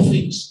all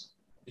things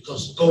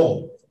because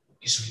God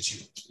is with you.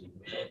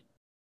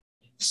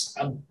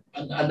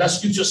 And that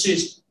scripture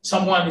says,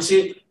 someone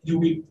said, you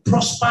will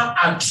prosper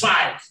and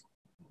thrive.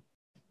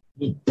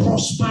 You will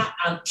prosper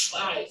and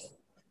thrive.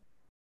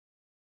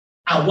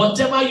 And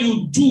whatever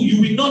you do,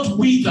 you will not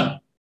wither.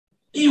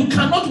 You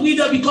cannot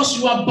wither because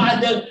you are by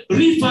the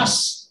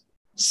river's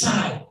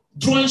side,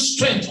 drawing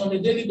strength on a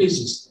daily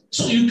basis.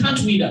 So you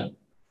can't wither.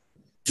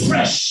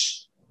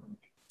 Fresh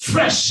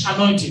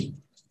anointing.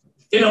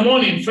 In the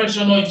morning, fresh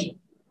anointing.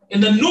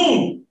 In the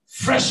noon,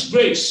 fresh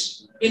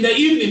grace. In the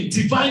evening,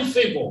 divine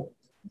favor.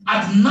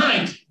 At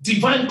night,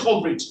 divine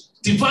coverage,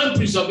 divine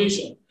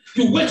preservation.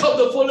 You wake up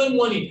the following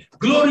morning,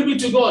 glory be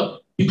to God,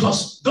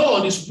 because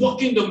God is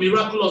working the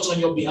miraculous on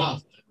your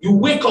behalf. You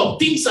wake up,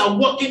 things are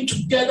working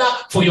together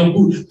for your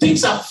good.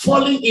 Things are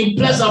falling in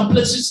pleasant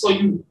places for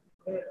you.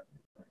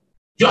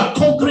 You are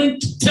conquering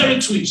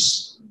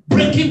territories,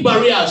 breaking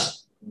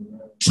barriers,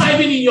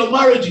 thriving in your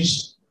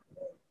marriages,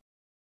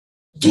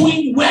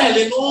 doing well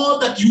in all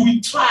that you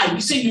will try. We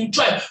say you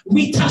try.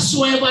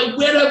 Whithersoever,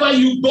 wherever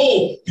you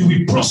go, you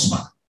will prosper.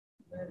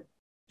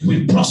 You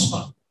will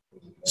prosper.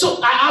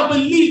 So I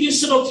believe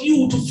instead of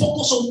you to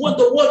focus on what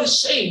the word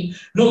is saying,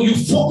 no, you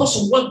focus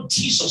on what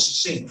Jesus is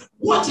saying.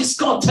 What is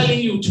God telling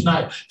you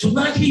tonight?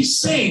 Tonight He's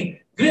saying,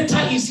 greater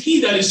is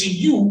He that is in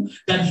you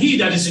than he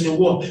that is in the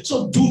world.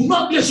 So do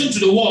not listen to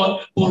the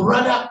word, but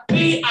rather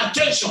pay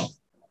attention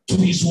to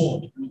His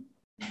word.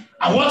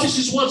 And what is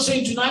His word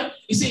saying tonight?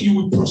 He said you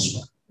will prosper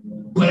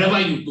wherever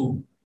you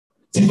go.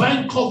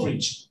 Divine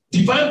coverage,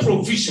 divine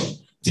provision,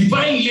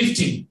 divine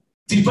lifting,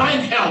 divine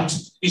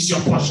health is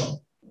your portion.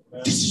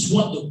 This is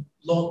what the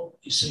Lord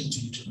is saying to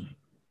you tonight.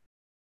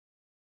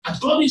 And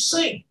God is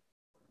saying,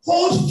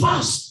 hold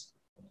fast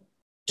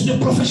to the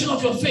profession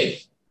of your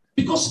faith.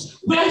 Because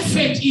where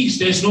faith is,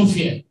 there is no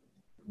fear.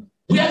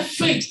 Where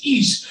faith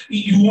is,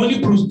 you only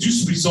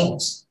produce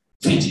results.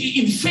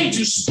 In faith,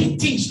 you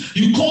speak things.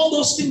 You call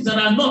those things that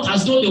are not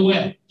as though they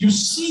were. You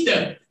see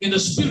them in the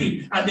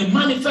spirit and they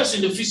manifest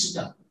in the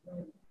physical.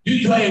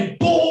 You are a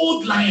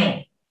bold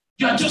lion.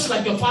 You are just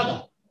like your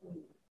father.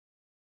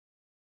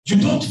 You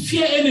don't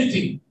fear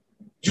anything.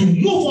 You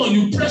move on,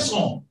 you press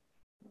on.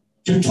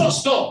 You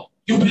trust God.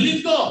 You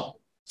believe God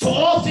for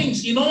all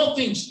things, in all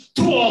things,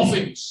 through all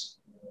things.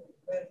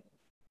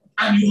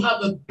 And you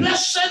have a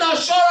blessed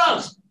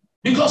assurance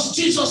because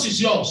Jesus is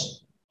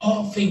yours.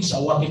 All things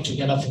are working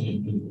together for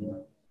your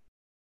good.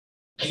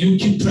 And you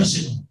keep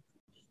pressing on.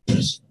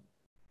 Pressing on.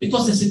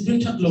 Because there's a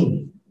greater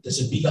glory.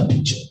 There's a bigger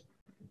picture.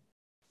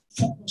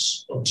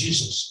 Focus on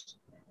Jesus,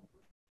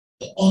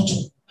 the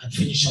author and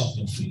finisher of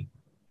your faith.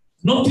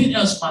 Nothing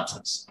else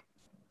matters.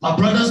 My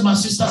brothers, my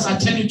sisters, I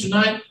tell you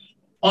tonight,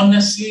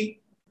 honestly,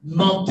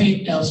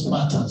 nothing else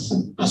matters.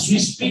 As we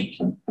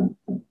speak,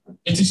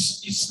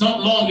 it's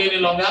not long any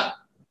longer.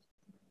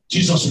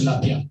 Jesus will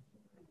appear.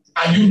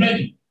 Are you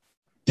ready?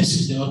 This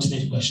is the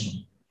ultimate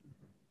question.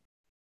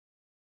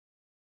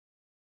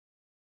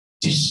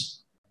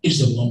 This is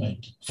the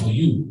moment for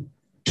you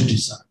to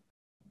decide.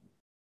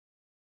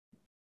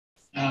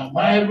 Am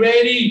I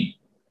ready?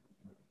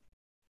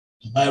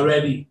 Am I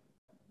ready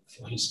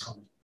for His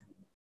coming?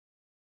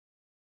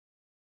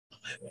 Am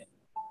I ready?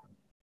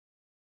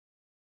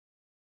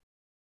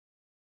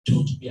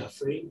 Don't be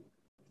afraid.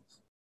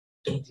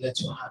 Don't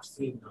let your heart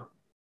fail now.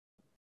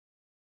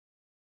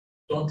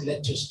 Don't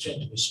let your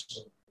strength be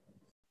small.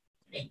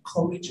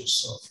 Encourage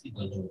yourself in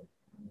the Lord.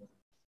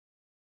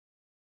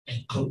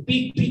 And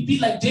be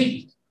like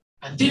David.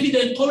 And David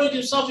encouraged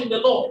himself in the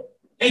Lord.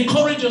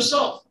 Encourage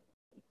yourself.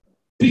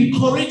 Be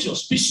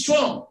courageous. Be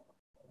strong.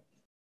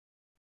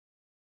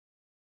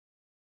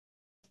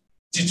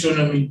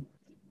 Deuteronomy.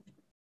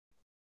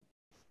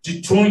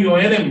 Dethrone your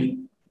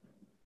enemy.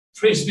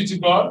 Praise be to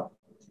God.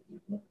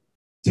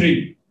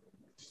 3.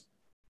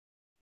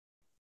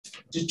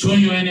 Dethrone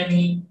your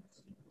enemy.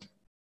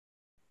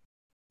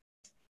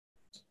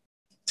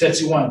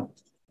 31.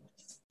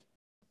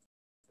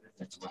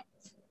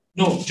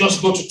 No, just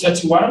go to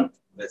 31.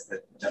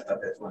 Chapter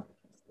 31.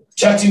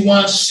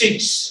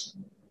 31:6.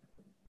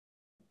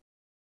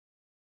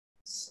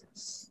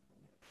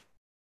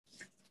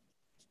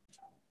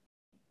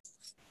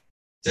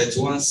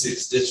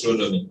 31:6,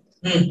 Deuteronomy.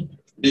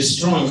 Be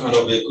strong and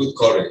of a good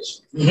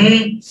courage.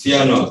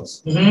 Fear not,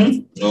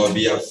 nor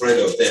be afraid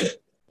of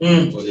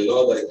them. For the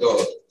Lord thy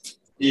God,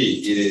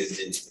 it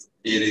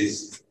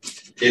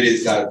is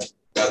that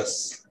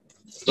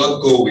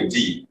doth go with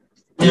thee.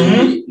 He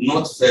will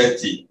not fail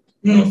thee,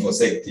 nor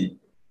forsake thee.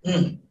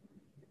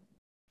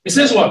 It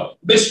says what?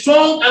 Be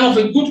strong and of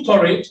a good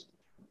courage.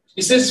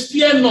 It says,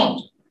 fear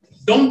not.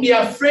 Don't be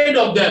afraid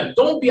of them.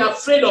 Don't be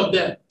afraid of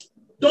them.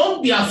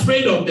 Don't be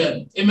afraid of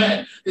them.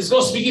 Amen. Is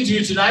God speaking to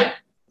you tonight?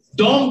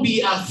 Don't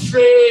be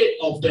afraid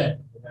of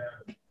them.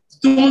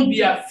 Don't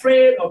be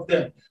afraid of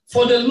them.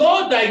 For the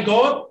Lord thy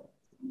God,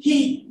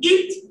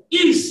 it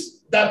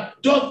is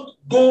that doth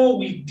go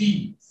with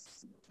thee,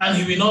 and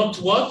he will not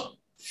what?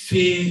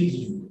 Fail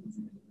you.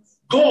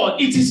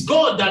 God, it is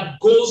God that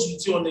goes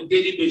with you on a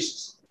daily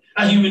basis,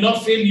 and he will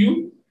not fail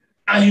you,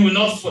 and he will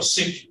not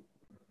forsake you.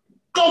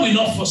 God will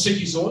not forsake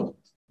his own.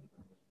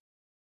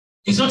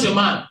 He's not a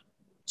man,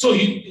 so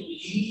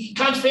he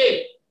can't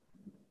fail.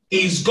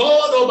 He is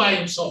God all by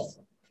himself.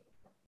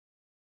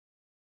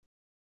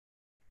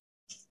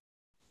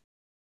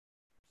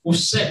 We've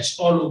searched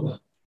all over.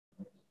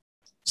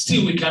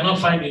 Still, we cannot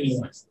find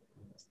anyone.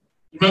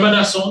 Remember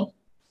that song?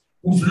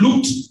 We've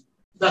looked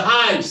the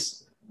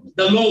highs,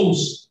 the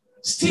lows.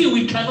 Still,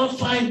 we cannot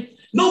find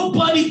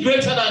nobody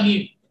greater than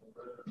him.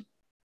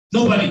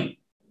 Nobody.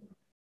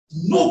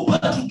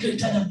 Nobody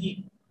greater than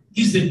him.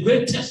 He's the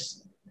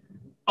greatest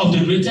of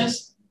the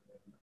greatest.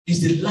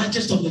 He's the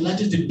largest of the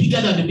largest, the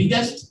bigger than the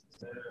biggest.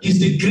 He's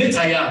the great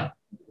I am,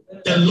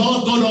 the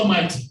Lord God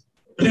Almighty.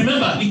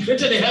 Remember, he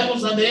created the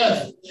heavens and the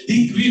earth.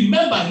 He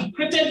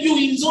created you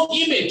in his own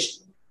image.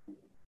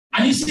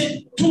 And he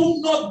said,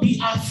 do not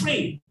be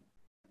afraid.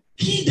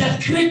 He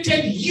that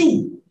created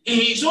you in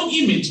his own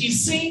image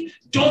is saying,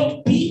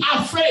 don't be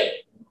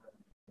afraid.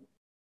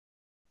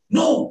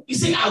 No, he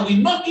said, I will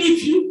not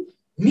leave you,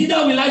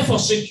 neither will I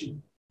forsake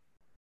you.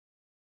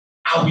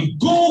 I will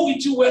go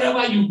with you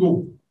wherever you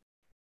go,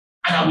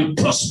 and I will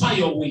prosper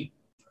your way.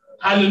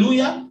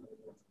 Hallelujah.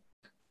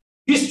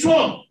 Be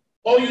strong.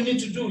 All you need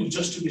to do is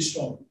just to be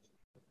strong.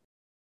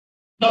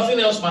 Nothing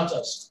else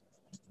matters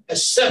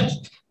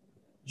except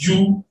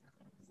you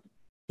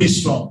be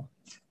strong.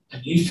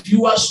 And if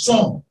you are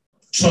strong,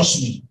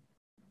 trust me,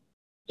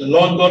 the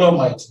Lord God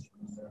Almighty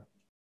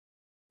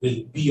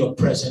will be your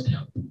present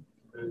help.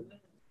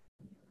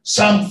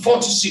 Psalm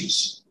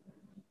 46.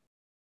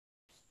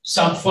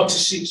 Psalm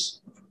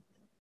 46,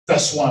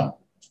 verse 1.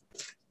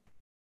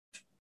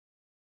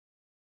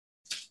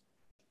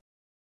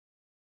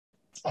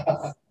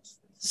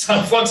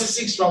 Psalm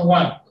 46 from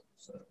 1.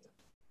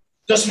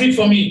 Just read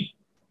for me.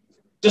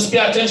 Just pay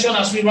attention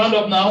as we round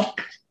up now.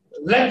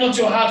 Let not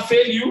your heart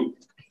fail you,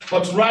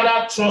 but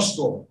rather trust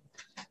God.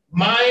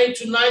 Mine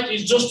tonight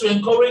is just to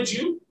encourage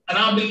you, and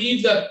I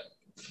believe that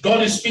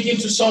God is speaking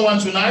to someone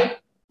tonight.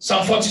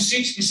 Psalm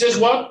 46, he says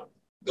what?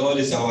 God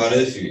is our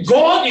refuge.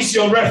 God is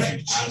your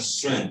refuge. And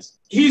strength.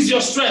 He is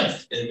your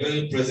strength. A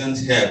very present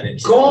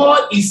help.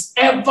 God is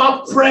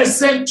ever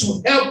present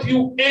to help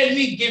you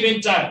any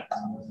given time.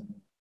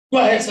 Go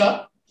ahead,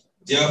 sir.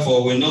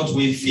 Therefore will not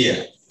we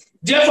fear.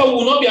 Therefore we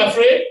will not be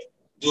afraid.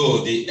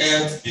 Though the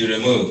earth be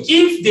removed.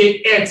 If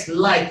the earth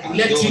like, and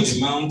let though it.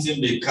 the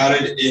mountain be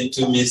carried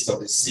into midst of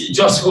the sea.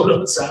 Just hold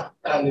on, sir.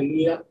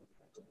 Hallelujah.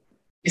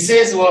 He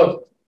says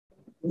what?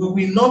 We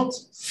will not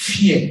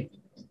fear,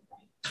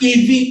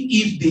 even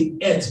if the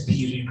earth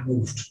be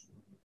removed.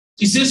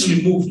 He says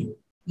removed,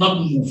 not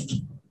moved.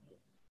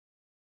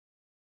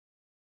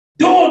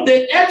 Though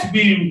the earth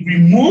be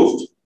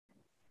removed,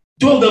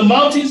 though the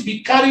mountains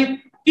be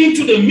carried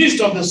into the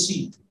midst of the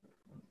sea.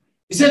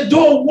 He said,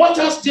 though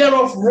waters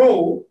thereof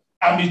roll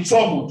and be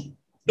troubled,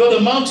 though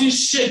the mountains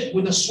shake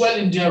with the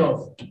swelling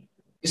thereof.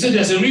 He said,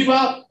 there's a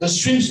river, the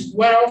streams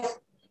whereof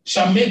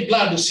shall make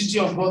glad the city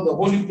of God, the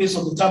holy place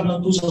of the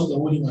tabernacles of the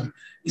Holy One.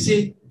 He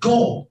said,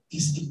 God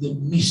is in the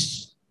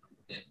midst.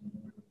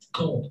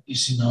 God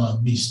is in our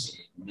midst.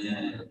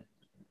 Amen.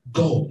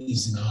 God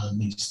is in our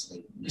midst.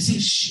 He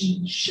said,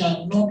 she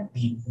shall not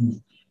be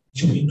moved.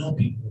 You will not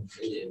be moved.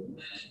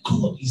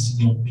 God is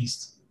in your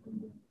midst.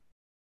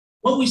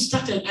 When we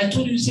started, I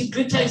told you,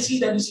 greater is he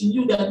that is in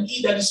you than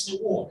he that is in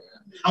the world.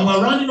 And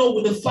we're rounding up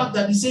with the fact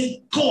that he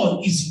said,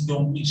 God is in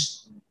your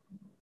midst.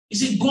 He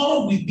said,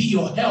 God will be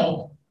your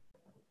help.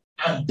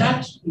 And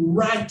that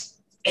right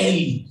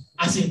early.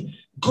 I said,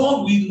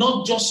 God will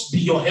not just be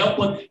your help,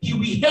 but he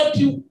will help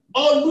you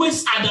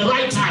always at the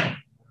right time.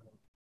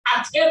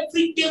 At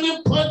every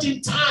given point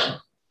in time,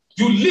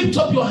 you lift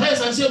up your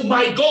hands and say,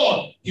 my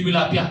God, he will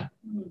appear.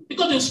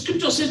 Because the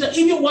scripture says that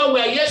even while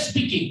we are yet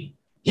speaking,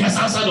 he has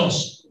answered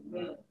us.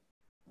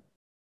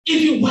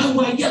 Even while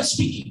we are yet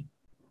speaking.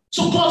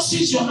 So God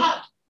sees your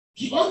heart.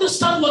 He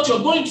understands what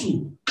you're going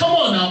through. Come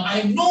on now.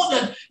 I know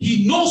that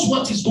he knows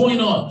what is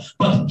going on,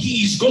 but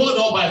he is God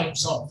all by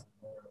himself.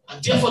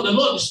 And therefore, the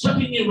Lord is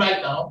stepping in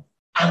right now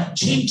and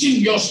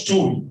changing your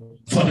story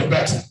for the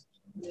better.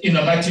 In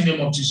the mighty name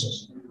of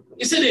Jesus.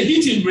 He said the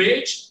heat in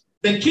rage,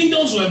 the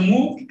kingdoms were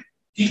moved,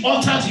 he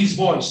uttered his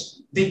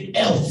voice, the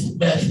earth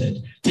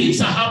melted.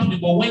 Things are happening,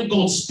 but when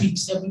God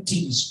speaks,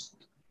 everything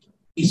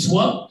is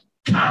what?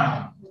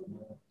 Calm.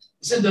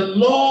 He said the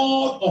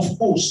Lord of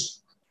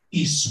hosts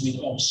is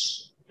with us.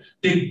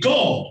 The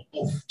God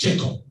of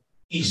Jacob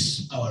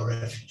is our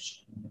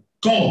refuge.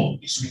 God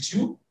is with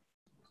you.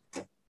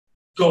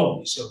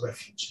 God is your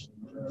refuge.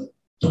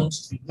 Don't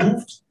be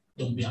moved.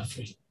 Don't be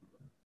afraid.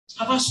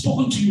 Have I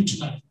spoken to you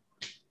tonight?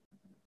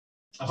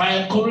 Have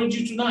I encouraged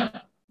you tonight?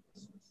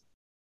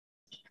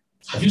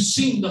 Have you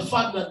seen the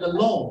fact that the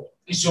Lord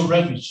is your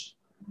refuge,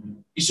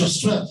 is your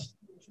strength,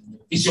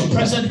 is your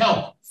present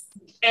help?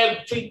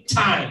 Every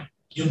time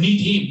you need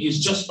him, he's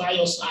just by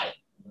your side.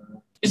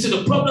 You see,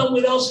 the problem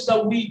with us is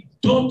that we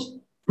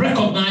don't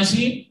recognize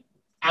him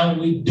and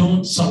we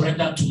don't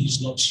surrender to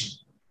his lordship.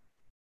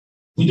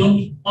 We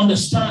don't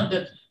understand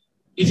that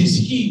it is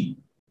he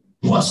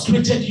who has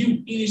created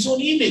you in his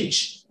own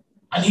image,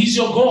 and he's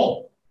your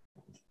God.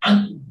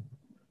 And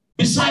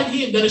beside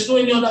him, there is no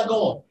any other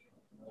God.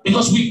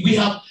 Because we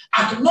have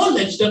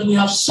acknowledged that we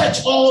have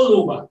searched all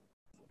over.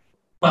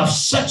 We have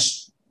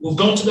searched. We've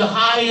gone to the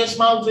highest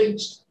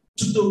mountains,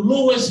 to the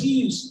lowest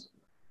hills.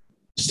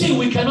 Still,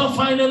 we cannot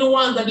find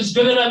anyone that is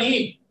greater than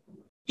him.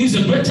 He's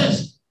the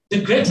greatest,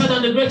 the greater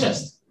than the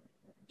greatest.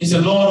 He's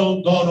the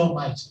Lord God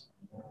Almighty.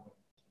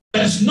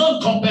 There is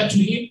none compared to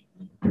him.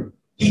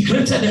 He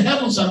created the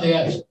heavens and the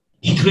earth.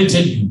 He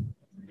created you.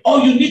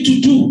 All you need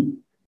to do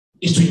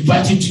is to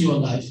invite him to your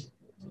life.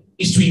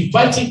 Is to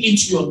invite him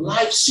into your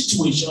life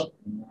situation.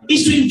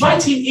 Is to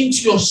invite him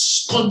into your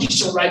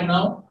condition right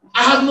now.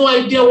 I have no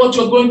idea what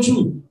you're going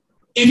through.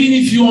 Even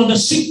if you're on the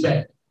sick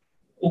bed.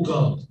 Oh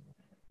God.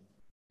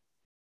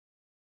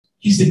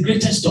 He's the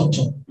greatest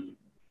doctor.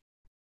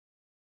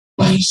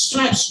 By his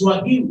stripes you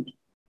are healed.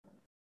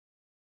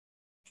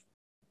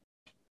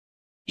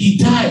 He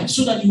died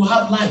so that you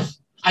have life.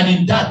 And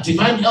in that,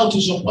 divine health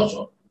is your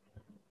portion.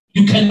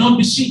 You cannot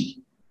be sick.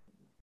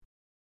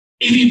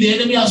 Even if the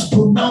enemy has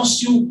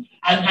pronounced you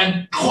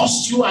and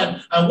cursed you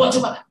and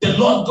whatever, the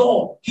Lord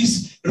God,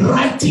 he's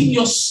writing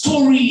your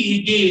story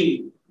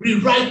again.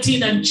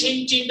 Rewriting and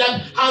changing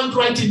that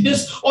handwriting.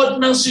 These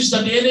ordinances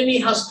that the enemy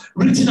has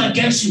written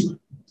against you.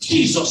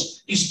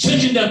 Jesus is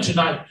changing them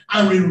tonight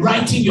and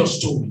rewriting your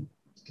story.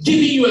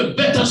 Giving you a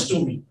better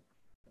story.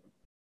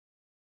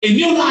 A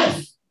new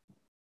life.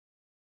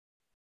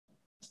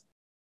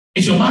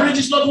 If your marriage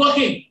is not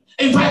working,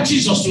 invite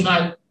Jesus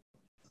tonight.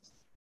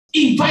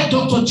 Invite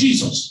Dr.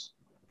 Jesus.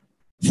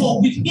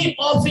 For with him,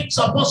 all things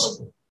are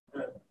possible.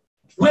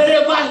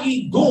 Wherever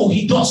he goes,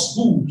 he does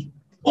good.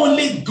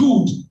 Only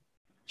good.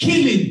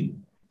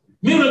 Healing.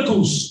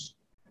 Miracles.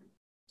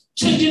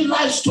 Changing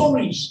life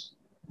stories.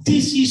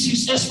 This is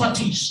his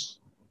expertise.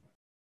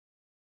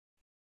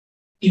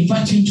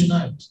 Invite him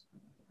tonight.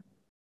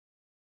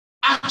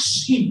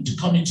 Ask him to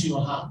come into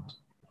your heart.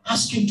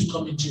 Ask him to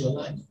come into your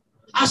life.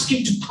 Ask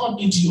him to come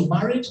into your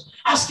marriage.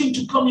 Ask him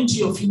to come into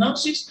your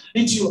finances,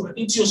 into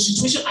your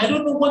situation. I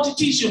don't know what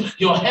it is,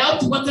 your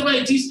health, whatever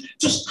it is.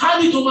 Just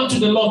hand it over to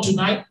the Lord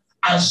tonight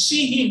and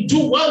see him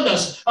do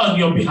wonders on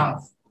your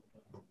behalf.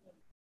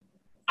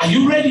 Are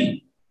you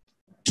ready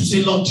to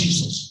say, Lord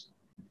Jesus,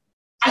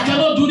 I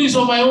cannot do this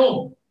on my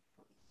own.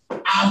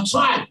 I have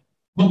tried,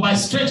 but my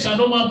strength shall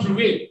no man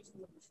prevail.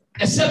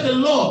 Except the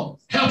Lord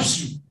helps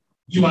you,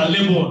 you are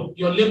laboring.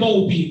 Your labor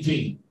will be in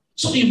vain.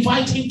 So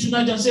invite him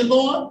tonight and say,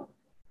 Lord,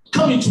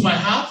 come into my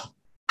heart,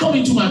 come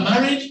into my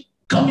marriage,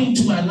 come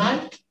into my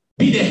life,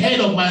 be the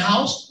head of my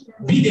house,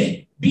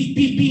 be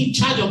in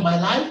charge of my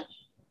life.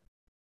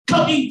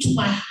 Come into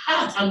my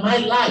heart and my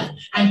life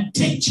and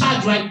take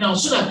charge right now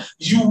so that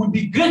you will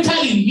be greater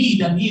in me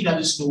than he that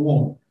is in the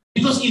world.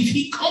 Because if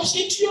he comes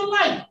into your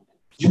life,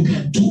 you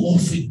can do all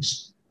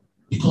things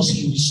because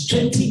he will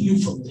strengthen you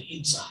from the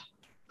inside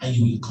and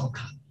you will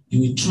conquer,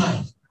 you will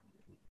thrive.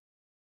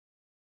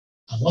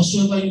 And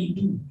whatsoever you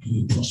do,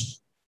 you will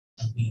prosper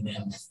and be in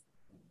health,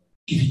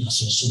 even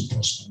as your soul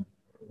prospers.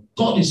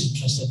 God is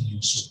interested in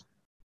your soul.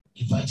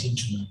 Invite him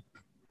tonight.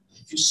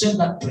 If you said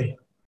that prayer,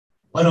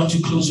 why don't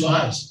you close your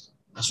eyes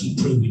as we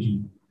pray with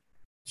you?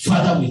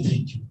 Father, we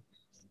thank you.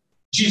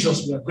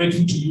 Jesus, we are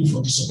grateful to you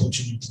for this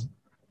opportunity.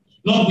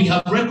 Lord, we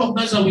have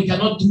recognized that we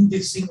cannot do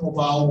this thing of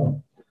our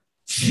own.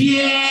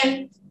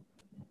 Fear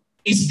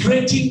is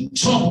creating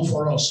trouble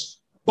for us.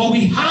 But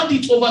we hand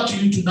it over to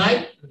you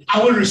tonight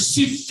and we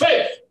receive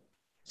faith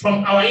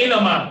from our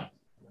inner man.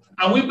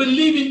 And we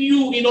believe in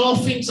you in all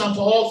things and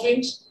for all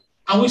things.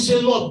 And we say,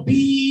 Lord,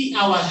 be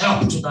our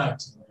help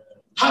tonight.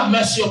 Have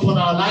mercy upon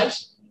our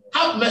lives.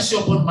 Have mercy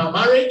upon my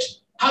marriage.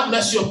 Have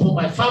mercy upon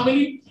my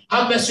family.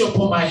 Have mercy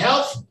upon my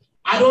health.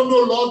 I don't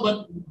know, Lord,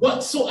 but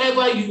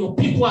whatsoever your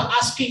people are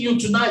asking you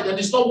tonight that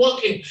is not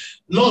working,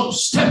 Lord,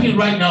 step in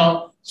right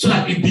now so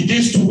that it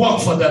begins to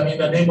work for them in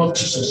the name of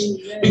Jesus.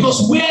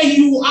 Because where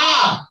you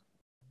are,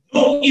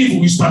 No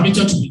evil is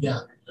permitted to be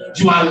there.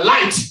 You are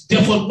light,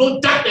 therefore no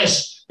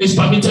darkness is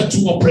permitted to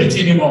operate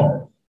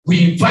anymore.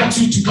 We invite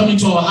you to come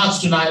into our hearts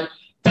tonight.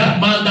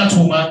 That man, that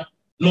woman,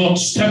 Lord,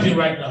 step in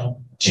right now.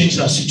 Change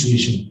that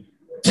situation.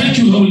 Thank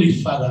you, Holy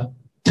Father.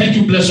 Thank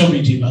you, blessed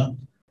Redeemer.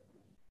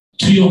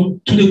 To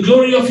the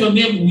glory of your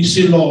name, we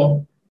say,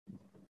 Lord,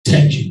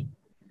 thank you.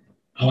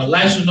 Our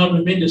lives will not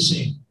remain the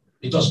same,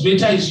 because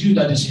greater is you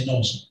that is in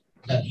us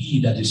than he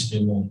that is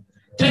in the world.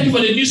 Thank you for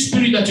the new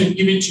spirit that you've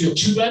given to your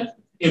children,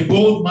 a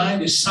bold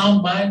mind, a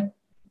sound mind,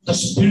 the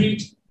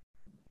spirit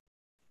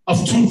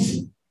of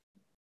truth,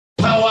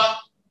 power,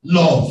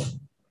 love.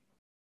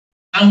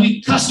 And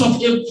we cast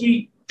off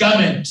every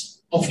garment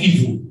of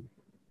evil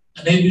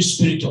and every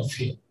spirit of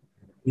fear.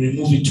 We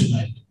remove it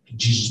tonight in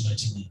Jesus'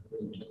 mighty name.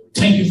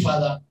 Thank you,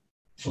 Father,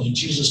 for in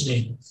Jesus'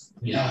 name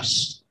we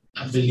ask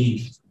and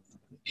believe.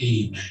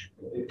 Amen.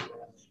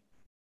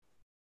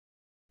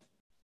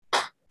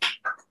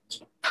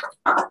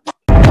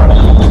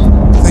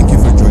 Thank you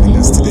for joining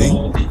us today.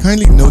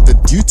 Kindly note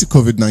that due to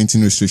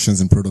COVID-19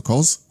 restrictions and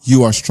protocols,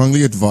 you are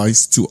strongly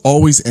advised to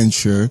always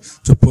ensure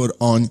to put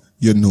on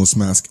your nose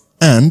mask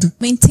and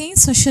maintain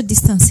social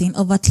distancing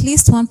of at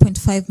least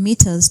 1.5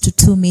 meters to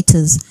 2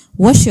 meters.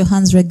 Wash your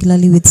hands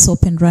regularly with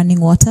soap and running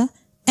water,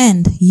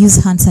 and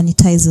use hand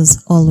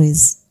sanitizers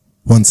always.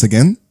 Once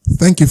again,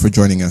 thank you for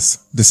joining us.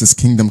 This is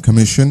Kingdom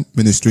Commission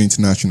Ministry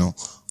International,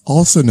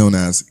 also known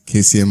as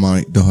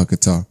KCMI Doha,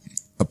 Qatar,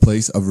 a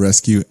place of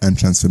rescue and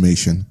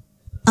transformation.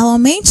 Our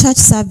main church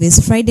service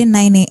Friday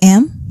 9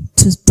 a.m.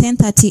 to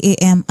 10:30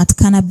 a.m. at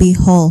Canaby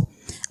Hall.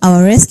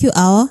 Our rescue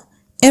hour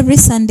every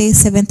Sunday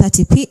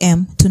 7:30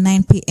 p.m. to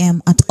 9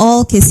 p.m. at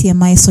all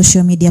KCMI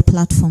social media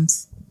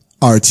platforms.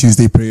 Our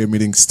Tuesday prayer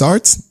meeting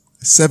starts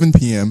 7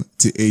 p.m.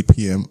 to 8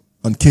 p.m.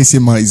 on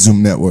KCMI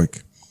Zoom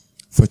network.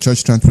 For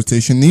church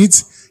transportation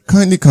needs,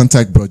 kindly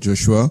contact Brother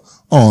Joshua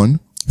on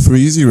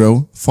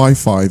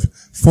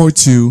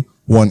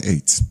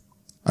 30554218.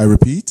 I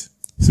repeat,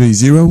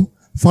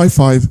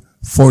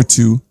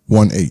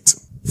 30554218.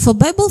 For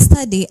Bible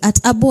study at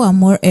Abu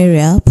Amor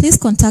area, please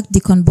contact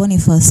Deacon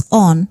Boniface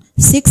on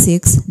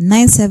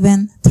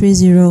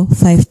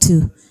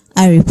 66973052.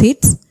 I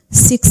repeat,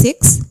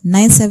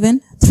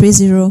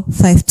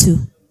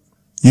 66973052.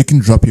 You can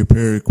drop your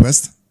prayer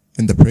request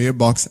in the prayer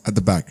box at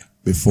the back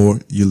before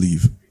you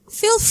leave.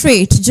 Feel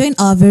free to join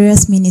our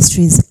various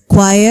ministries: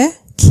 choir,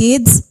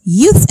 kids,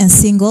 youth and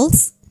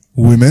singles,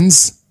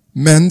 Women's,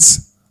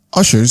 men's,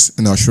 ushers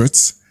and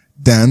usherettes,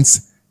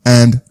 dance,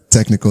 and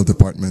technical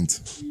department.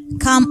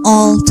 Come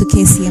all to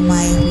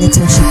KCMI. Let's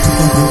worship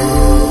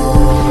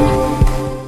together.